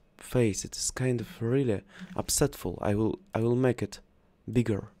left face; it is kind of really upsetful. I will make it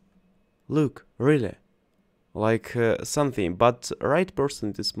bigger. Look, really, like something. But right person,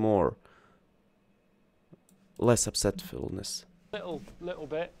 it is more less upsetfulness. Little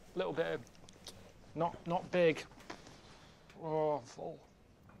bit of, not big. Oh, full.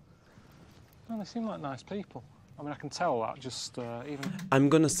 No, they seem like nice people. I mean, I can tell that just even. I'm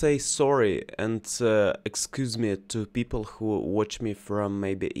gonna say sorry and excuse me to people who watch me from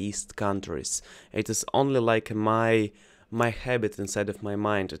maybe East countries. It is only like my habit inside of my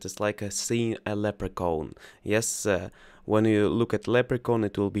mind. It is like seeing a leprechaun. Yes, when you look at leprechaun,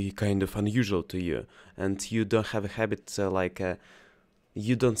 it will be kind of unusual to you, and you don't have a habit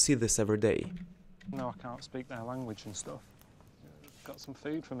you don't see this every day. No, I can't speak their language and stuff. Got some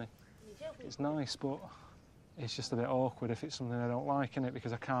food for me. It's nice, but it's just a bit awkward if it's something I don't like, innit?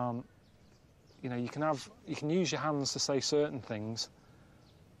 Because I can't, you know, you can use your hands to say certain things,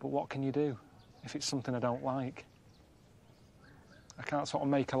 but what can you do if it's something I don't like? I can't sort of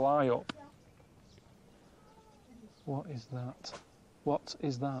make a lie up. What is that? What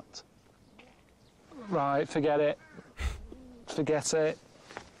is that? Right, forget it. Forget it.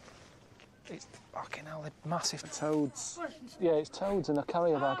 It's fucking hell, they're massive toads. Yeah, it's toads in a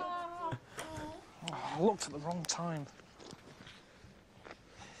carrier bag. Oh, I looked at the wrong time.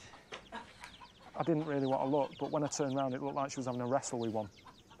 I didn't really want to look, but when I turned around, it looked like she was having a wrestle with one.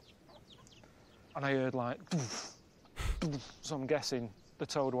 And I heard like, so I'm guessing the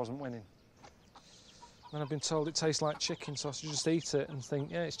toad wasn't winning. And I've been told it tastes like chicken, so I should just eat it and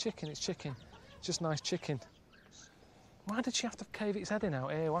think, yeah, it's chicken, it's chicken. It's just nice chicken. Why did she have to cave its head in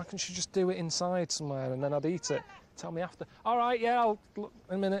out here? Why couldn't she just do it inside somewhere and then I'd eat it? Tell me after. All right, yeah, I'll look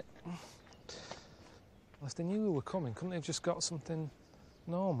in a minute. Well, if they knew we were coming, couldn't they have just got something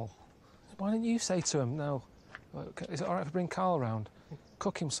normal? Why didn't you say to him, no, is it all right if I bring Karl round?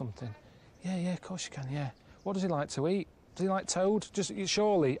 Cook him something. Yeah, of course you can, yeah. What does he like to eat? Does he like toad? Just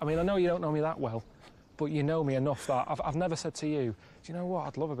surely, I mean, I know you don't know me that well, but you know me enough that I've never said to you, do you know what,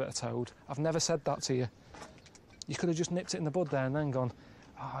 I'd love a bit of toad. I've never said that to you. You could have just nipped it in the bud there and then gone,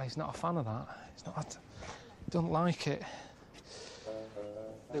 oh, he's not a fan of that. He's not, don't like it.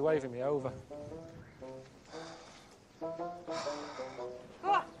 They're waving me over.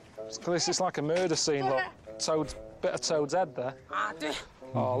 It's like a murder scene, look. Bit of Toad's head there.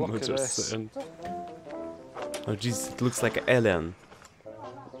 Oh, look at this. Oh, jeez, it looks like an alien.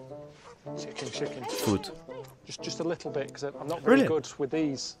 Chicken. Food. Just a little bit, because I'm not very good with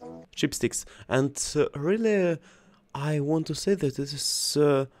these. Chipsticks. And really, I want to say that this is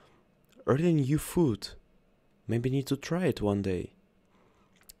really new food. Maybe need to try it one day.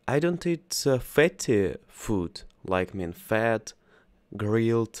 I don't eat fatty food, like fat,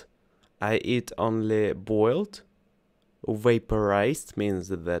 grilled. I eat only boiled. Vaporized means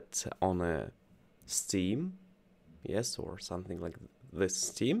that on a steam, yes, or something like this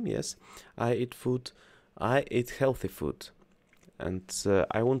steam, yes. I eat food. I eat healthy food, and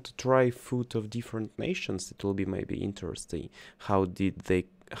I want to try food of different nations. It will be maybe interesting how they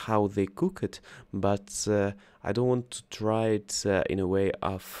cook it, but I don't want to try it in a way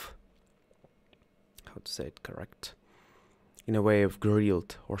of, how to say it correct, in a way of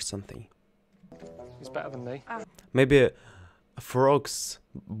grilled or something. He's better than me. Maybe frogs,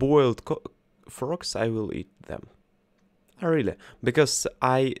 boiled frogs, I will eat them. Really, because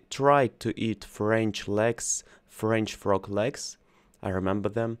I tried to eat French frog legs. I remember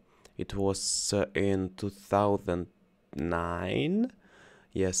them. It was in 2009.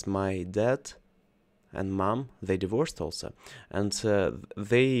 Yes, my dad and mom, they divorced also, and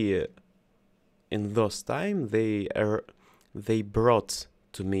they, in those time, they brought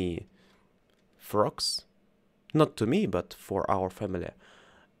to me frogs, not to me, but for our family,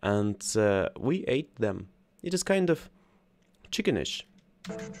 and we ate them. It is kind of chickenish.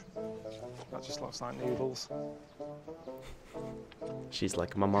 That just looks like noodles. She's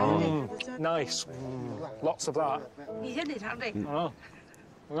like, Mama. Nice. Lots of that. Oh.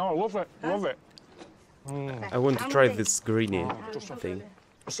 No, I love it. Love it. I want to try this greeny thing.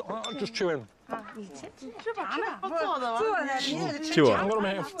 Just chewing. Chew.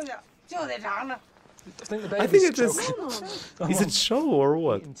 I think it is. Is it show or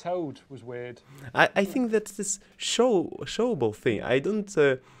what? Eating toad was weird. I think that's this showable thing. I don't.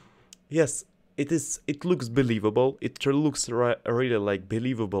 Yes, it is. It looks believable. It looks really like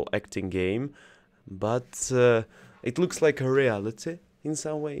believable acting game, but it looks like a reality in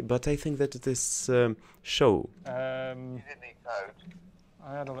some way. But I think that it is show. You didn't eat toad.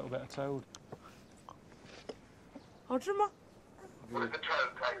 I had a little bit of toad. What does the toad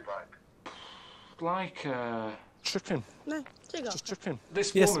taste like? Like chicken. Just chicken.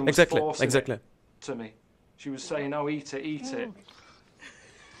 This Yes, woman was forcing it to me. She was saying, "Oh, eat it, eat it."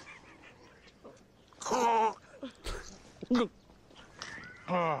 Oh,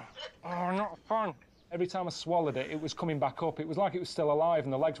 not fun. Every time I swallowed it, it was coming back up. It was like it was still alive,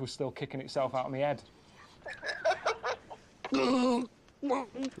 and the legs were still kicking itself out of my head.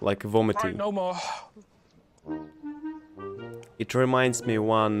 Like vomiting. Right, no more. It reminds me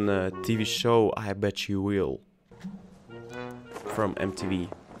one TV show, I Bet You Will, from MTV.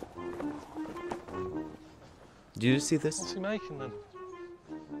 Did you see this? What's he making then?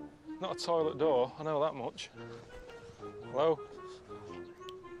 Not a toilet door, I know that much. Hello?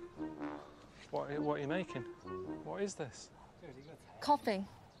 What are you making? What is this? Coffin.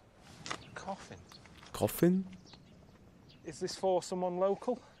 Coffin? Coffin? Is this for someone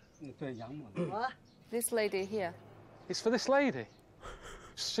local? This lady here. It's for this lady?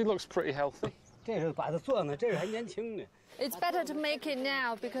 She looks pretty healthy. It's better to make it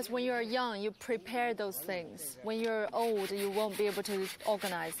now because when you're young, you prepare those things. When you're old, you won't be able to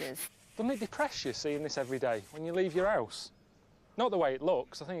organize this. Doesn't it depress you seeing this every day when you leave your house? Not the way it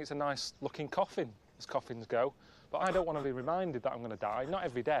looks. I think it's a nice looking coffin, as coffins go. But I don't want to be reminded that I'm going to die, not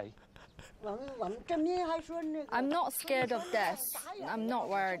every day. I'm not scared of death. I'm not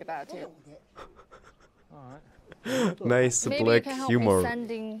worried about it. All right. Nice Maybe black you can help humor. me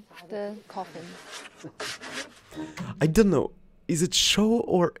sending the coffin. I don't know. Is it show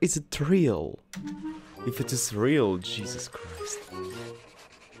or is it real? If it is real, Jesus Christ.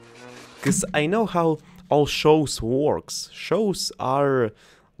 Because I know how all shows works. Shows are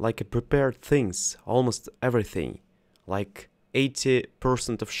like a prepared things, almost everything. Like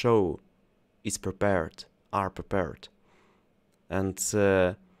 80% of show is prepared, are prepared. And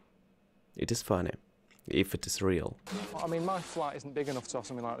it is funny, if it is real. I mean, my flat isn't big enough to have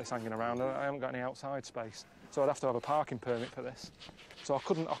something like this hanging around. I haven't got any outside space, so I'd have to have a parking permit for this. So I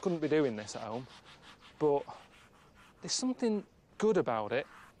couldn't be doing this at home. But there's something good about it,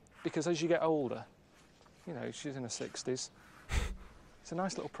 because as you get older, you know, she's in her 60s. It's a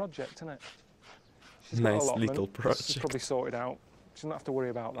nice little project, isn't it? She's got Nice a allotment. little project. She's probably sorted out. She doesn't have to worry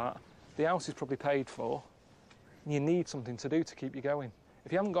about that. The house is probably paid for. You need something to do to keep you going.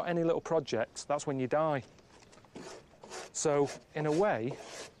 If you haven't got any little projects, that's when you die. So, in a way,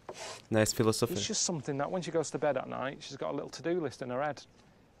 nice philosophy. it's just something that when she goes to bed at night, she's got a little to-do list in her head.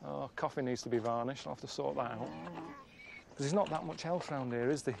 Oh, coffee needs to be varnished, I'll have to sort that out. Because there's not that much else around here,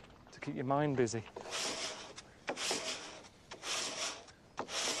 is there, to keep your mind busy.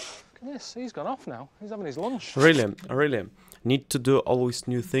 Look at this, he's gone off now. He's having his lunch. Really, really. Need to do always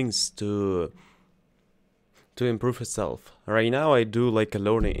new things to improve yourself. Right now I do like a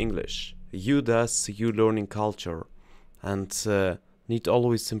learning English. You does you learning culture, and need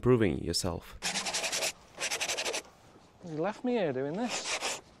always improving yourself. You left me here doing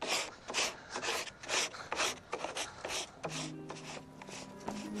this.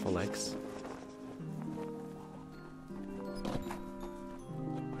 Relax.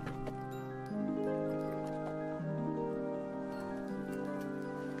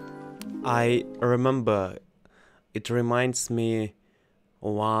 I remember, it reminds me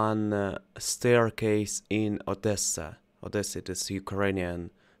one staircase in Odessa. Odessa, it is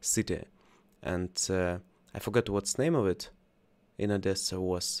Ukrainian city, and I forgot what's name of it in Odessa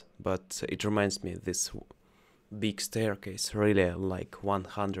was, but it reminds me this big staircase, really like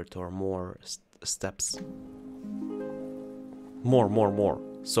 100 or more steps. More.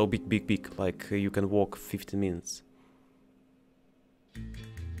 So big, like you can walk 15 minutes.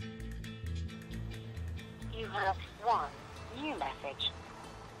 You have one new message.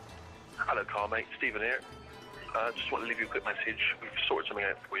 Hello, Carl, mate. Stephen here. Just want to leave you a quick message. We've sorted something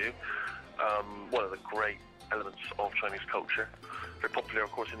out for you. One of the great elements of Chinese culture. Very popular,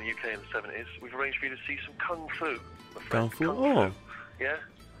 of course, in the UK in the 70s. We've arranged for you to see some Kung Fu. Kung Fu? Oh. Yeah?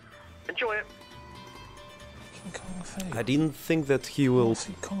 Enjoy it. Kung Fu? I didn't think that he will What's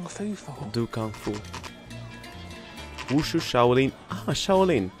he Kung Fu for? do Kung Fu. Wushu, Shaolin. Ah,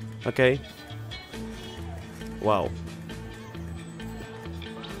 Shaolin. Okay. Wow.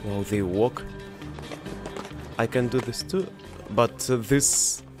 Wow, they walk. I can do this too, but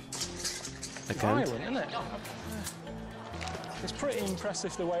this I can't. Violent, isn't it? It's pretty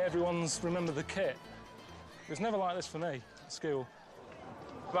impressive the way everyone's remembered the kit. It was never like this for me at school.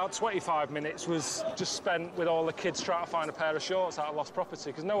 About 25 minutes was just spent with all the kids trying to find a pair of shorts out of lost property,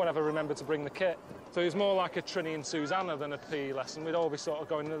 because no one ever remembered to bring the kit. So it was more like a Trini and Susanna than a PE lesson. We'd all be sort of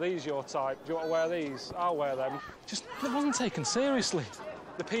going, are these your type? Do you want to wear these? I'll wear them. Just, it wasn't taken seriously.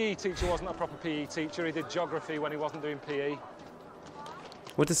 The PE teacher wasn't a proper PE teacher. He did geography when he wasn't doing PE.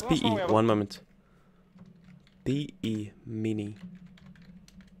 What is PE? One moment. PE mini.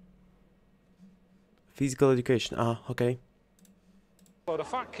 Physical education. Ah, okay. Oh, the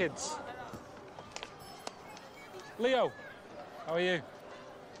fat kids. Leo, how are you?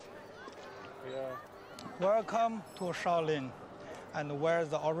 Yeah. Welcome to Shaolin, and where's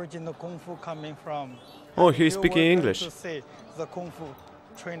the original Kung Fu coming from? Oh, he's speaking English. To see the Kung Fu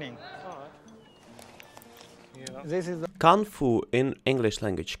training. Yeah, this is the Kung Fu in English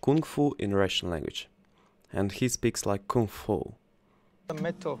language, Kung Fu in Russian language, and he speaks like Kung Fu. The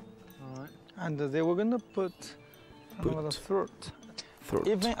metal, and they were gonna put on the throat.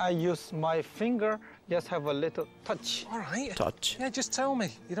 Even I use my finger, just have a little touch. All right. Touch. Yeah, just tell me.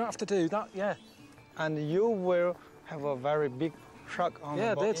 You don't have to do that. Yeah. And you will have a very big shock on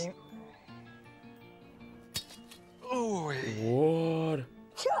the body. Yeah, Oh.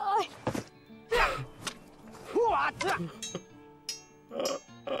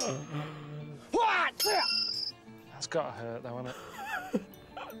 What? That's gotta hurt though, hasn't it?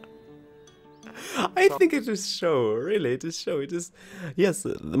 I think it is show, really, it is show. It is, yes,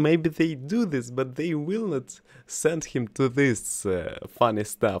 maybe they do this, but they will not send him to this funny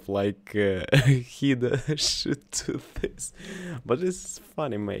stuff like he should do this. But it's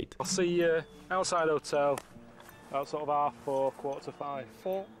funny, mate. I'll see you outside hotel about sort of 4:30, 4:45.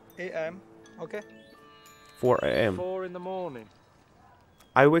 4 a.m. Okay. 4 a.m. 4 in the morning.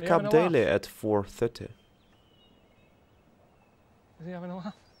 I wake up daily at 4:30. Is he having a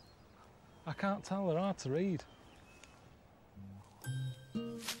laugh? I can't tell, they're hard to read.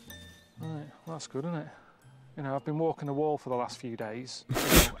 Right, well, that's good, isn't it? You know, I've been walking the wall for the last few days, you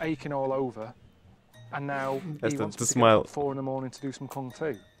know, aching all over, and now he wants me to get up at 4 in the morning to do some kung fu.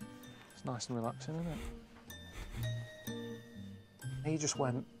 It's nice and relaxing, isn't it? He just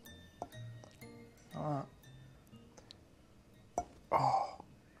went like that. Oh.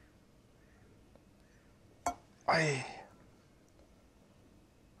 Aye.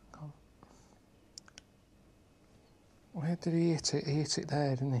 Where did he hit it? He hit it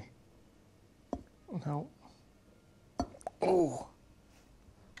there, didn't he? No. Oh.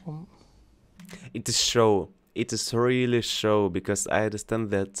 It is show. It is really show, because I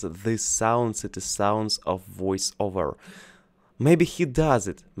understand that this sounds, it is sounds of voiceover. Maybe he does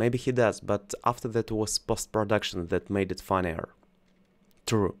it, maybe he does, but after that was post-production that made it funnier.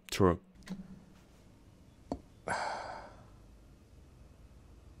 True, true.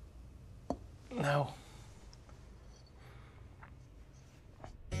 No.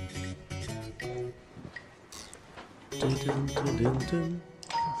 Dun, dun, dun, dun, dun.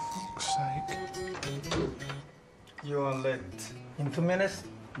 For fuck's sake. You are late. In 2 minutes,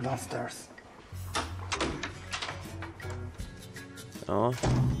 downstairs. Oh,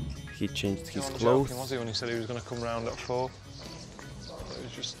 he changed his He wasn't clothes. joking, was he, when he said he was going to come round at 4? He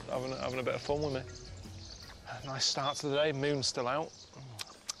was just having a bit of fun with me. Nice start to the day, moon's still out.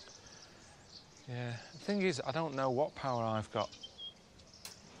 Yeah, the thing is, I don't know what power I've got.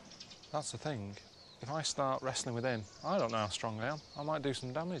 That's the thing. If I start wrestling with him, I don't know how strong I am. I might do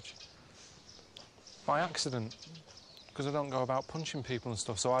some damage. By accident. Because I don't go about punching people and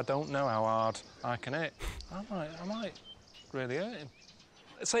stuff, so I don't know how hard I can hit. I might really hurt him.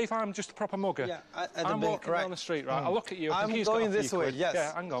 Say if I'm just a proper mugger. Yeah, I'm walking down the street, right? I look at you. I think I'm he's going got a few this way, quid. yes.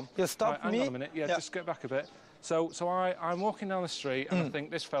 Yeah, hang on. You stop right, me. Hang on a minute. Yeah, just get back a bit. So I'm walking down the street and I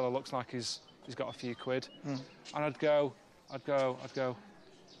think this fella looks like he's got a few quid. And I'd go.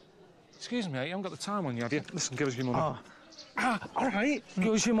 Excuse me, you haven't got the time on you, have you? Listen, give us your money. Oh. All right,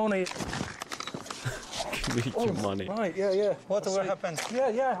 give us your money. Give me your money. Right, yeah. Whatever happened?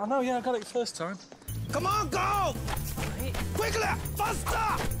 Yeah, I know, I got it first time. Come on, go! Quickly!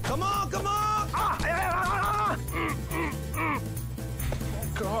 Faster! Come on!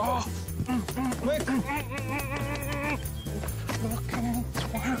 Go! Quick!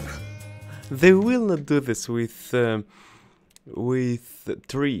 They will not do this with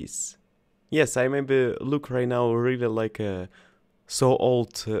trees. Yes, I maybe look right now really like a so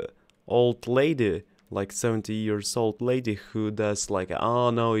old lady, like 70 years old lady who does like, oh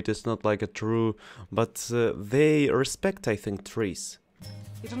no, it is not like a true, but they respect, I think, trees.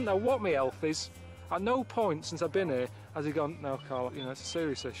 He doesn't know what my health is. At no point since I've been here has he gone, no, Carl, you know, it's a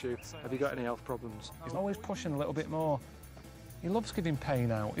serious issue. Have you got any health problems? He's always pushing a little bit more. He loves giving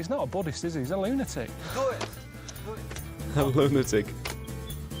pain out. He's not a Buddhist, is he? He's a lunatic. Do it. A lunatic.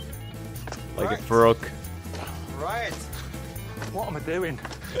 Like a frog. Right. What am I doing?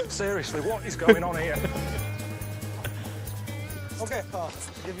 Seriously, what is going on here? Okay, Carl,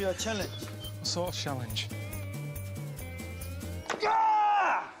 give you a challenge. What sort of challenge?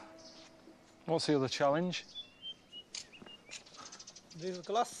 What's the other challenge? This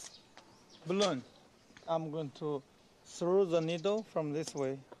glass balloon. I'm going to throw the needle from this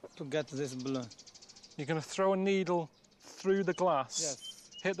way to get this balloon. You're going to throw a needle through the glass? Yes.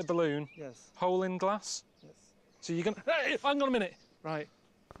 Hit the balloon? Yes. Hole in glass? Yes. So you're going to... Hey, hang on a minute. Right.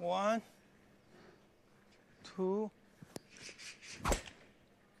 1, 2.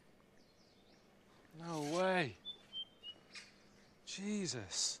 No way.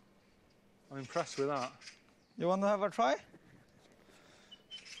 Jesus. I'm impressed with that. You want to have a try?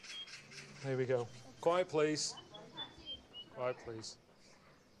 Here we go. Quiet, please. Quiet, please.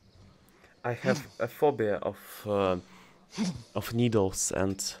 I have a phobia of needles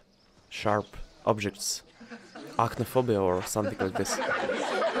and sharp objects. Acnophobia or something like this.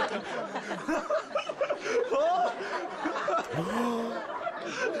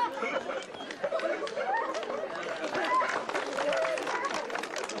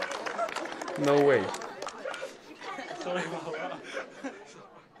 No way. Sorry about that.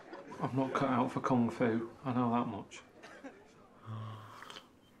 I'm not cut out for Kung Fu, I know that much.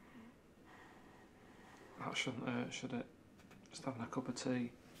 That shouldn't hurt, should it? Just having a cup of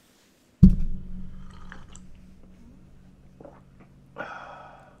tea.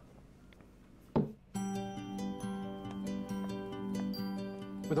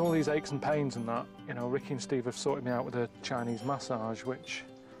 With all these aches and pains and that, you know, Ricky and Steve have sorted me out with a Chinese massage, which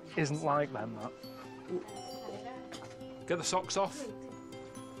isn't like them, that. Get the socks off.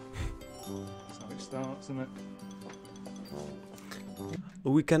 That's how it starts, isn't it?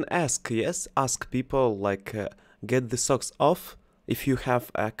 We can ask, yes, ask people like get the socks off if you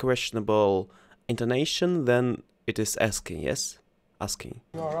have a questionable intonation, then it is asking, yes? Asking.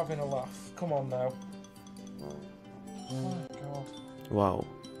 You are having a laugh. Come on now. Oh, God. Wow.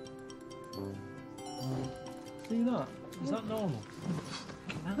 See that? Is that normal?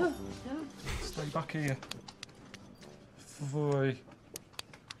 Stay back here. Boy.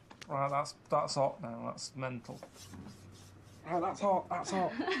 Right, that's hot now. That's mental. Right, that's hot. That's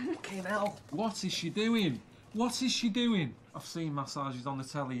hot. Fucking hell. What is she doing? What is she doing? I've seen massages on the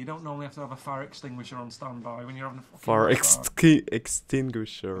telly. You don't normally have to have a fire extinguisher on standby when you're having a fucking Fire massage.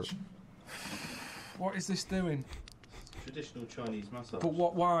 extinguisher. What is this doing? Traditional Chinese massage. But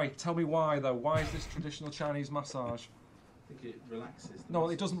what? Why? Tell me why though. Why is this traditional Chinese massage? I think it relaxes. No,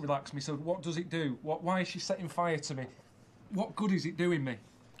 it doesn't relax me. So what does it do? Why is she setting fire to me? What good is it doing me?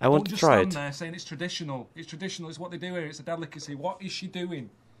 I want to try it. Don't just stand there saying it's traditional. It's traditional. It's what they do here. It's a delicacy. What is she doing?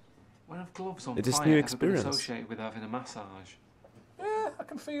 When I have gloves on, it is new experience. Associated with having a massage. Yeah, I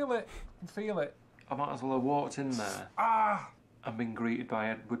can feel it. I can feel it. I might as well have walked in there and been greeted by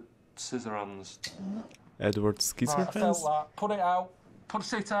Edward Scissorhands. Edward Right, I Scissorhands? felt that. Put it out.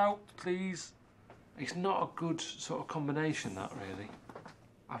 Put it out, please. It's not a good sort of combination, that really.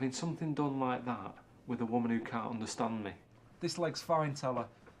 Having something done like that with a woman who can't understand me. This leg's fine, tell her.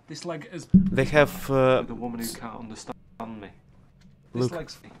 This leg is... They have... with a woman who can't understand me. This look,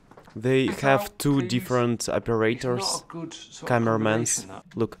 leg's... they Get have out, two please. different operators, It's not a good sort of cameramans. combination,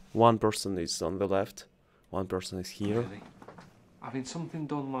 that. Look, one person is on the left, one person is here. Really. Having something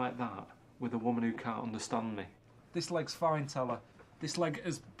done like that with a woman who can't understand me. This leg's fine, tell her. This leg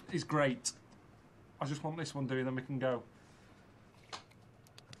is great. I just want this one doing, then we can go.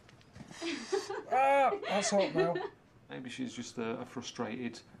 That's hot now. Maybe she's just a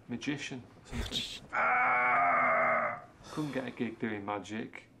frustrated magician. Couldn't get a gig doing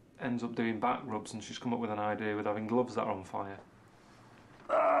magic, ends up doing back rubs, and she's come up with an idea with having gloves that are on fire.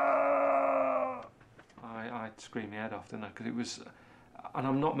 I screamed my head off, didn't I? Because it was... And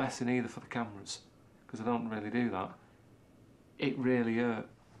I'm not messing either for the cameras, because I don't really do that. It really hurt.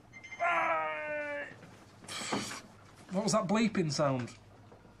 What was that bleeping sound?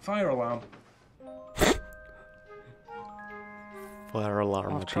 Fire alarm. Fire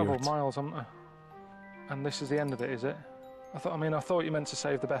alarm I've travelled appeared. miles, haven't I? And this is the end of it, is it? I thought you meant to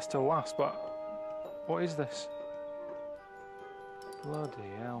save the best till last, but what is this? Bloody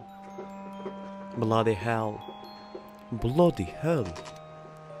hell. Bloody hell. Bloody hell.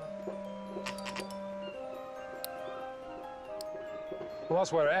 Well,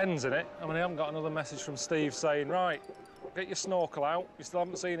 that's where it ends, isn't it? I mean, I haven't got another message from Steve saying, right, get your snorkel out. You still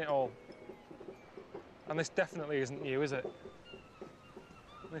haven't seen it all. And this definitely isn't new, is it?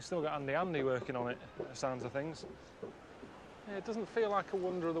 They've still got Andy working on it, the sounds of things. Yeah, it doesn't feel like a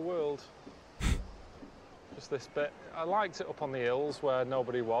wonder of the world. Just this bit. I liked it up on the hills where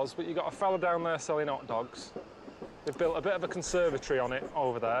nobody was, but you got a fella down there selling hot dogs. They've built a bit of a conservatory on it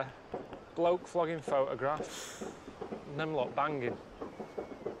over there. Bloke flogging photographs. And them lot banging.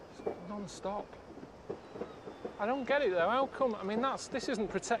 Non-stop. I don't get it though. How come? I mean, this isn't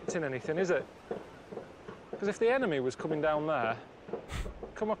protecting anything, is it? Because if the enemy was coming down there,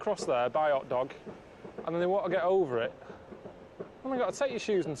 come across there, buy a hot dog, and then they want to get over it, well, you've got to take your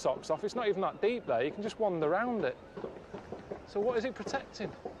shoes and socks off. It's not even that deep there. You can just wander around it. So what is it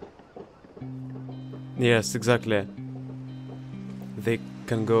protecting? Yes, exactly. They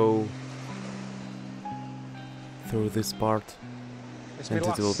can go through this part It's and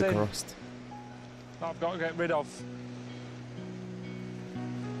my it will last be sin crossed. that I've got to get rid of.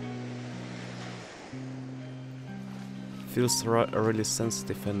 Feels really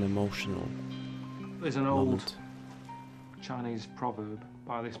sensitive and emotional. There's an moment. old Chinese proverb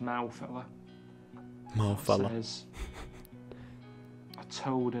by this Mao fella. Mao fella. Says, a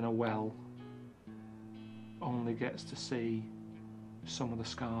toad in a well only gets to see some of the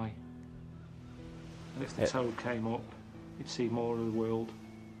sky. And if the toad came up, he'd see more of the world.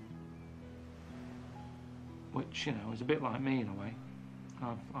 Which, you know, is a bit like me in a way.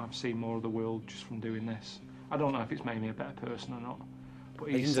 I've seen more of the world just from doing this. I don't know if it's made me a better person or not. But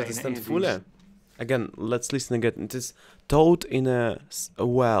I he's didn't saying understand it is. fully. Again, let's listen again. It is toad in a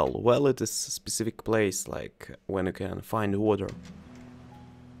well. Well, it is a specific place, like when you can find water.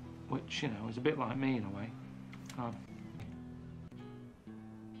 Which, you know, is a bit like me in a way.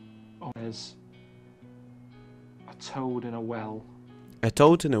 There's a toad in a well. A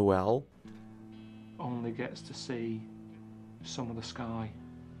toad in a well Only gets to see some of the sky.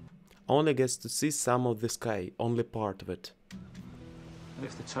 only gets to see some of the sky, only part of it. And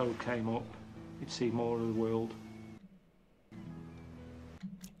if the toad came up, he'd see more of the world.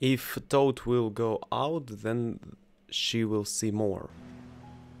 If Toad will go out, then she will see more.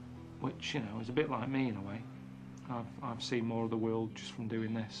 which, you know, is a bit like me in a way. I've seen more of the world just from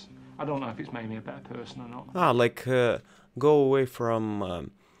doing this. I don't know if it's made me a better person or not. Like go away from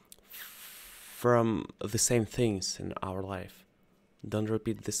the same things in our life. Don't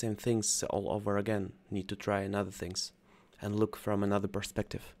repeat the same things all over again. Need to try another things and look from another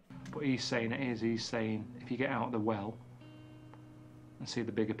perspective. But he's saying he's saying if you get out of the well and see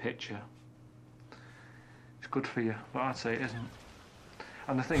the bigger picture, it's good for you. But I'd say it isn't.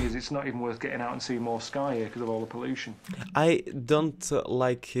 And the thing is, it's not even worth getting out and seeing more sky here because of all the pollution. I don't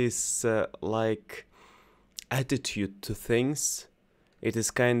like his like attitude to things. It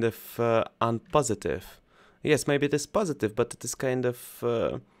is kind of unpositive. Yes, maybe it is positive, but it is kind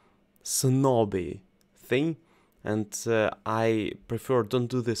of snobby thing. And I prefer don't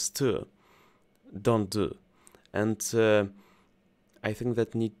do this too. Don't do. And I think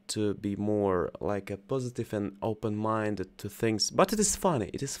that need to be more like a positive and open-minded to things. But it is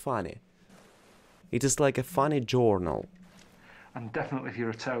funny. It is funny. It is like a funny journal. And definitely if you're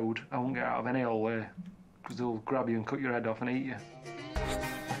a toad, I won't get out of any hole there. Because they'll grab you and cut your head off and eat you.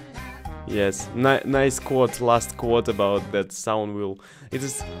 Yes, nice quote, last quote about that sound wheel. It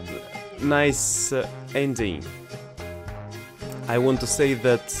is nice ending. I want to say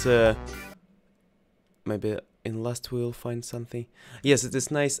that maybe in last we'll find something. Yes, it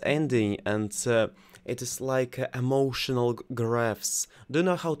is nice ending, and it is like emotional graphs. Do you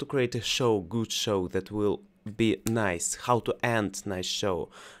know how to create a show, good show that will be nice? How to end nice show?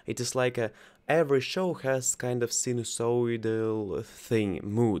 It is like every show has kind of sinusoidal thing,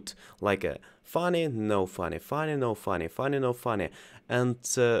 mood, like a funny, no funny, funny, no funny, funny, no funny, and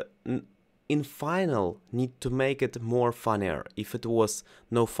in final need to make it more funnier. If it was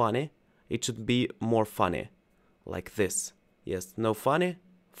no funny, it should be more funny, like this. Yes, no funny,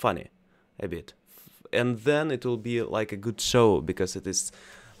 funny, a bit, and then it will be like a good show because it is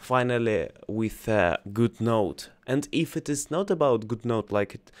finally with a good note. And if it is not about good note,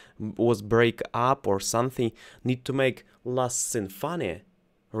 like it was break up or something, need to make last scene funny,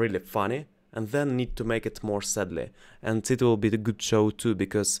 really funny, and then need to make it more sadly. And it will be a good show too,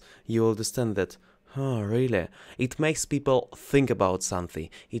 because you understand that, oh really, it makes people think about something,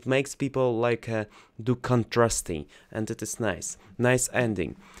 it makes people like do contrasting, and it is nice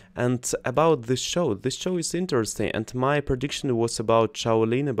ending. And about this show is interesting, and my prediction was about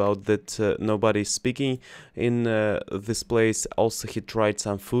Shaolin, about that nobody is speaking in this place. Also he tried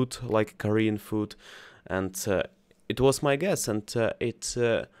some food, like Korean food, and it was my guess, and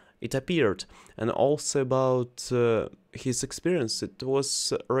it appeared. And also about his experience, it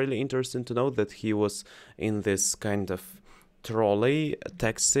was really interesting to know that he was in this kind of trolley,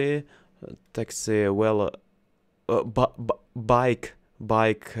 taxi, well, bike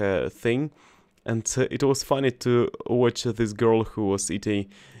thing, and it was funny to watch this girl who was eating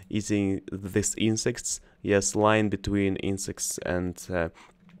these insects. Yes, line between insects and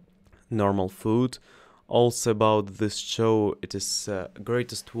normal food. Also about this show, it is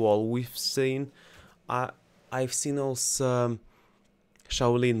greatest wall we've seen. I've seen also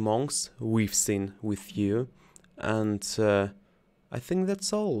Shaolin monks we've seen with you, and I think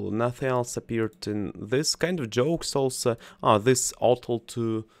that's all. Nothing else appeared in this kind of jokes. Also, this auto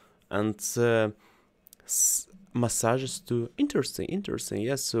too, and massages too. Interesting.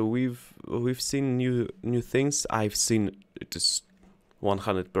 Yes, so we've seen new things. I've seen it is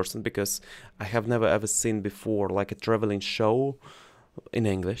 100% because I have never ever seen before like a traveling show in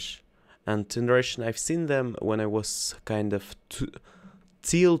English. And in Russian I've seen them when I was kind of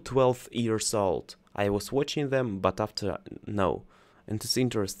till 12 years old. I was watching them, but after no. And it's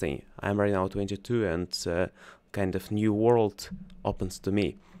interesting. I'm right now 22, and kind of new world opens to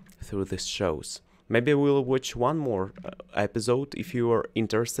me through these shows. Maybe we'll watch one more episode. If you are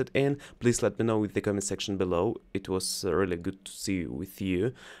interested in, please let me know in the comment section below. It was really good to see with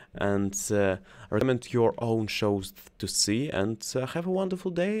you, and recommend your own shows to see, and have a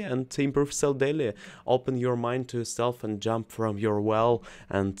wonderful day and improve yourself daily. Open your mind to yourself and jump from your well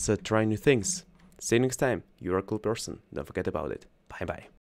and try new things. See you next time. You're a cool person. Don't forget about it. Bye bye.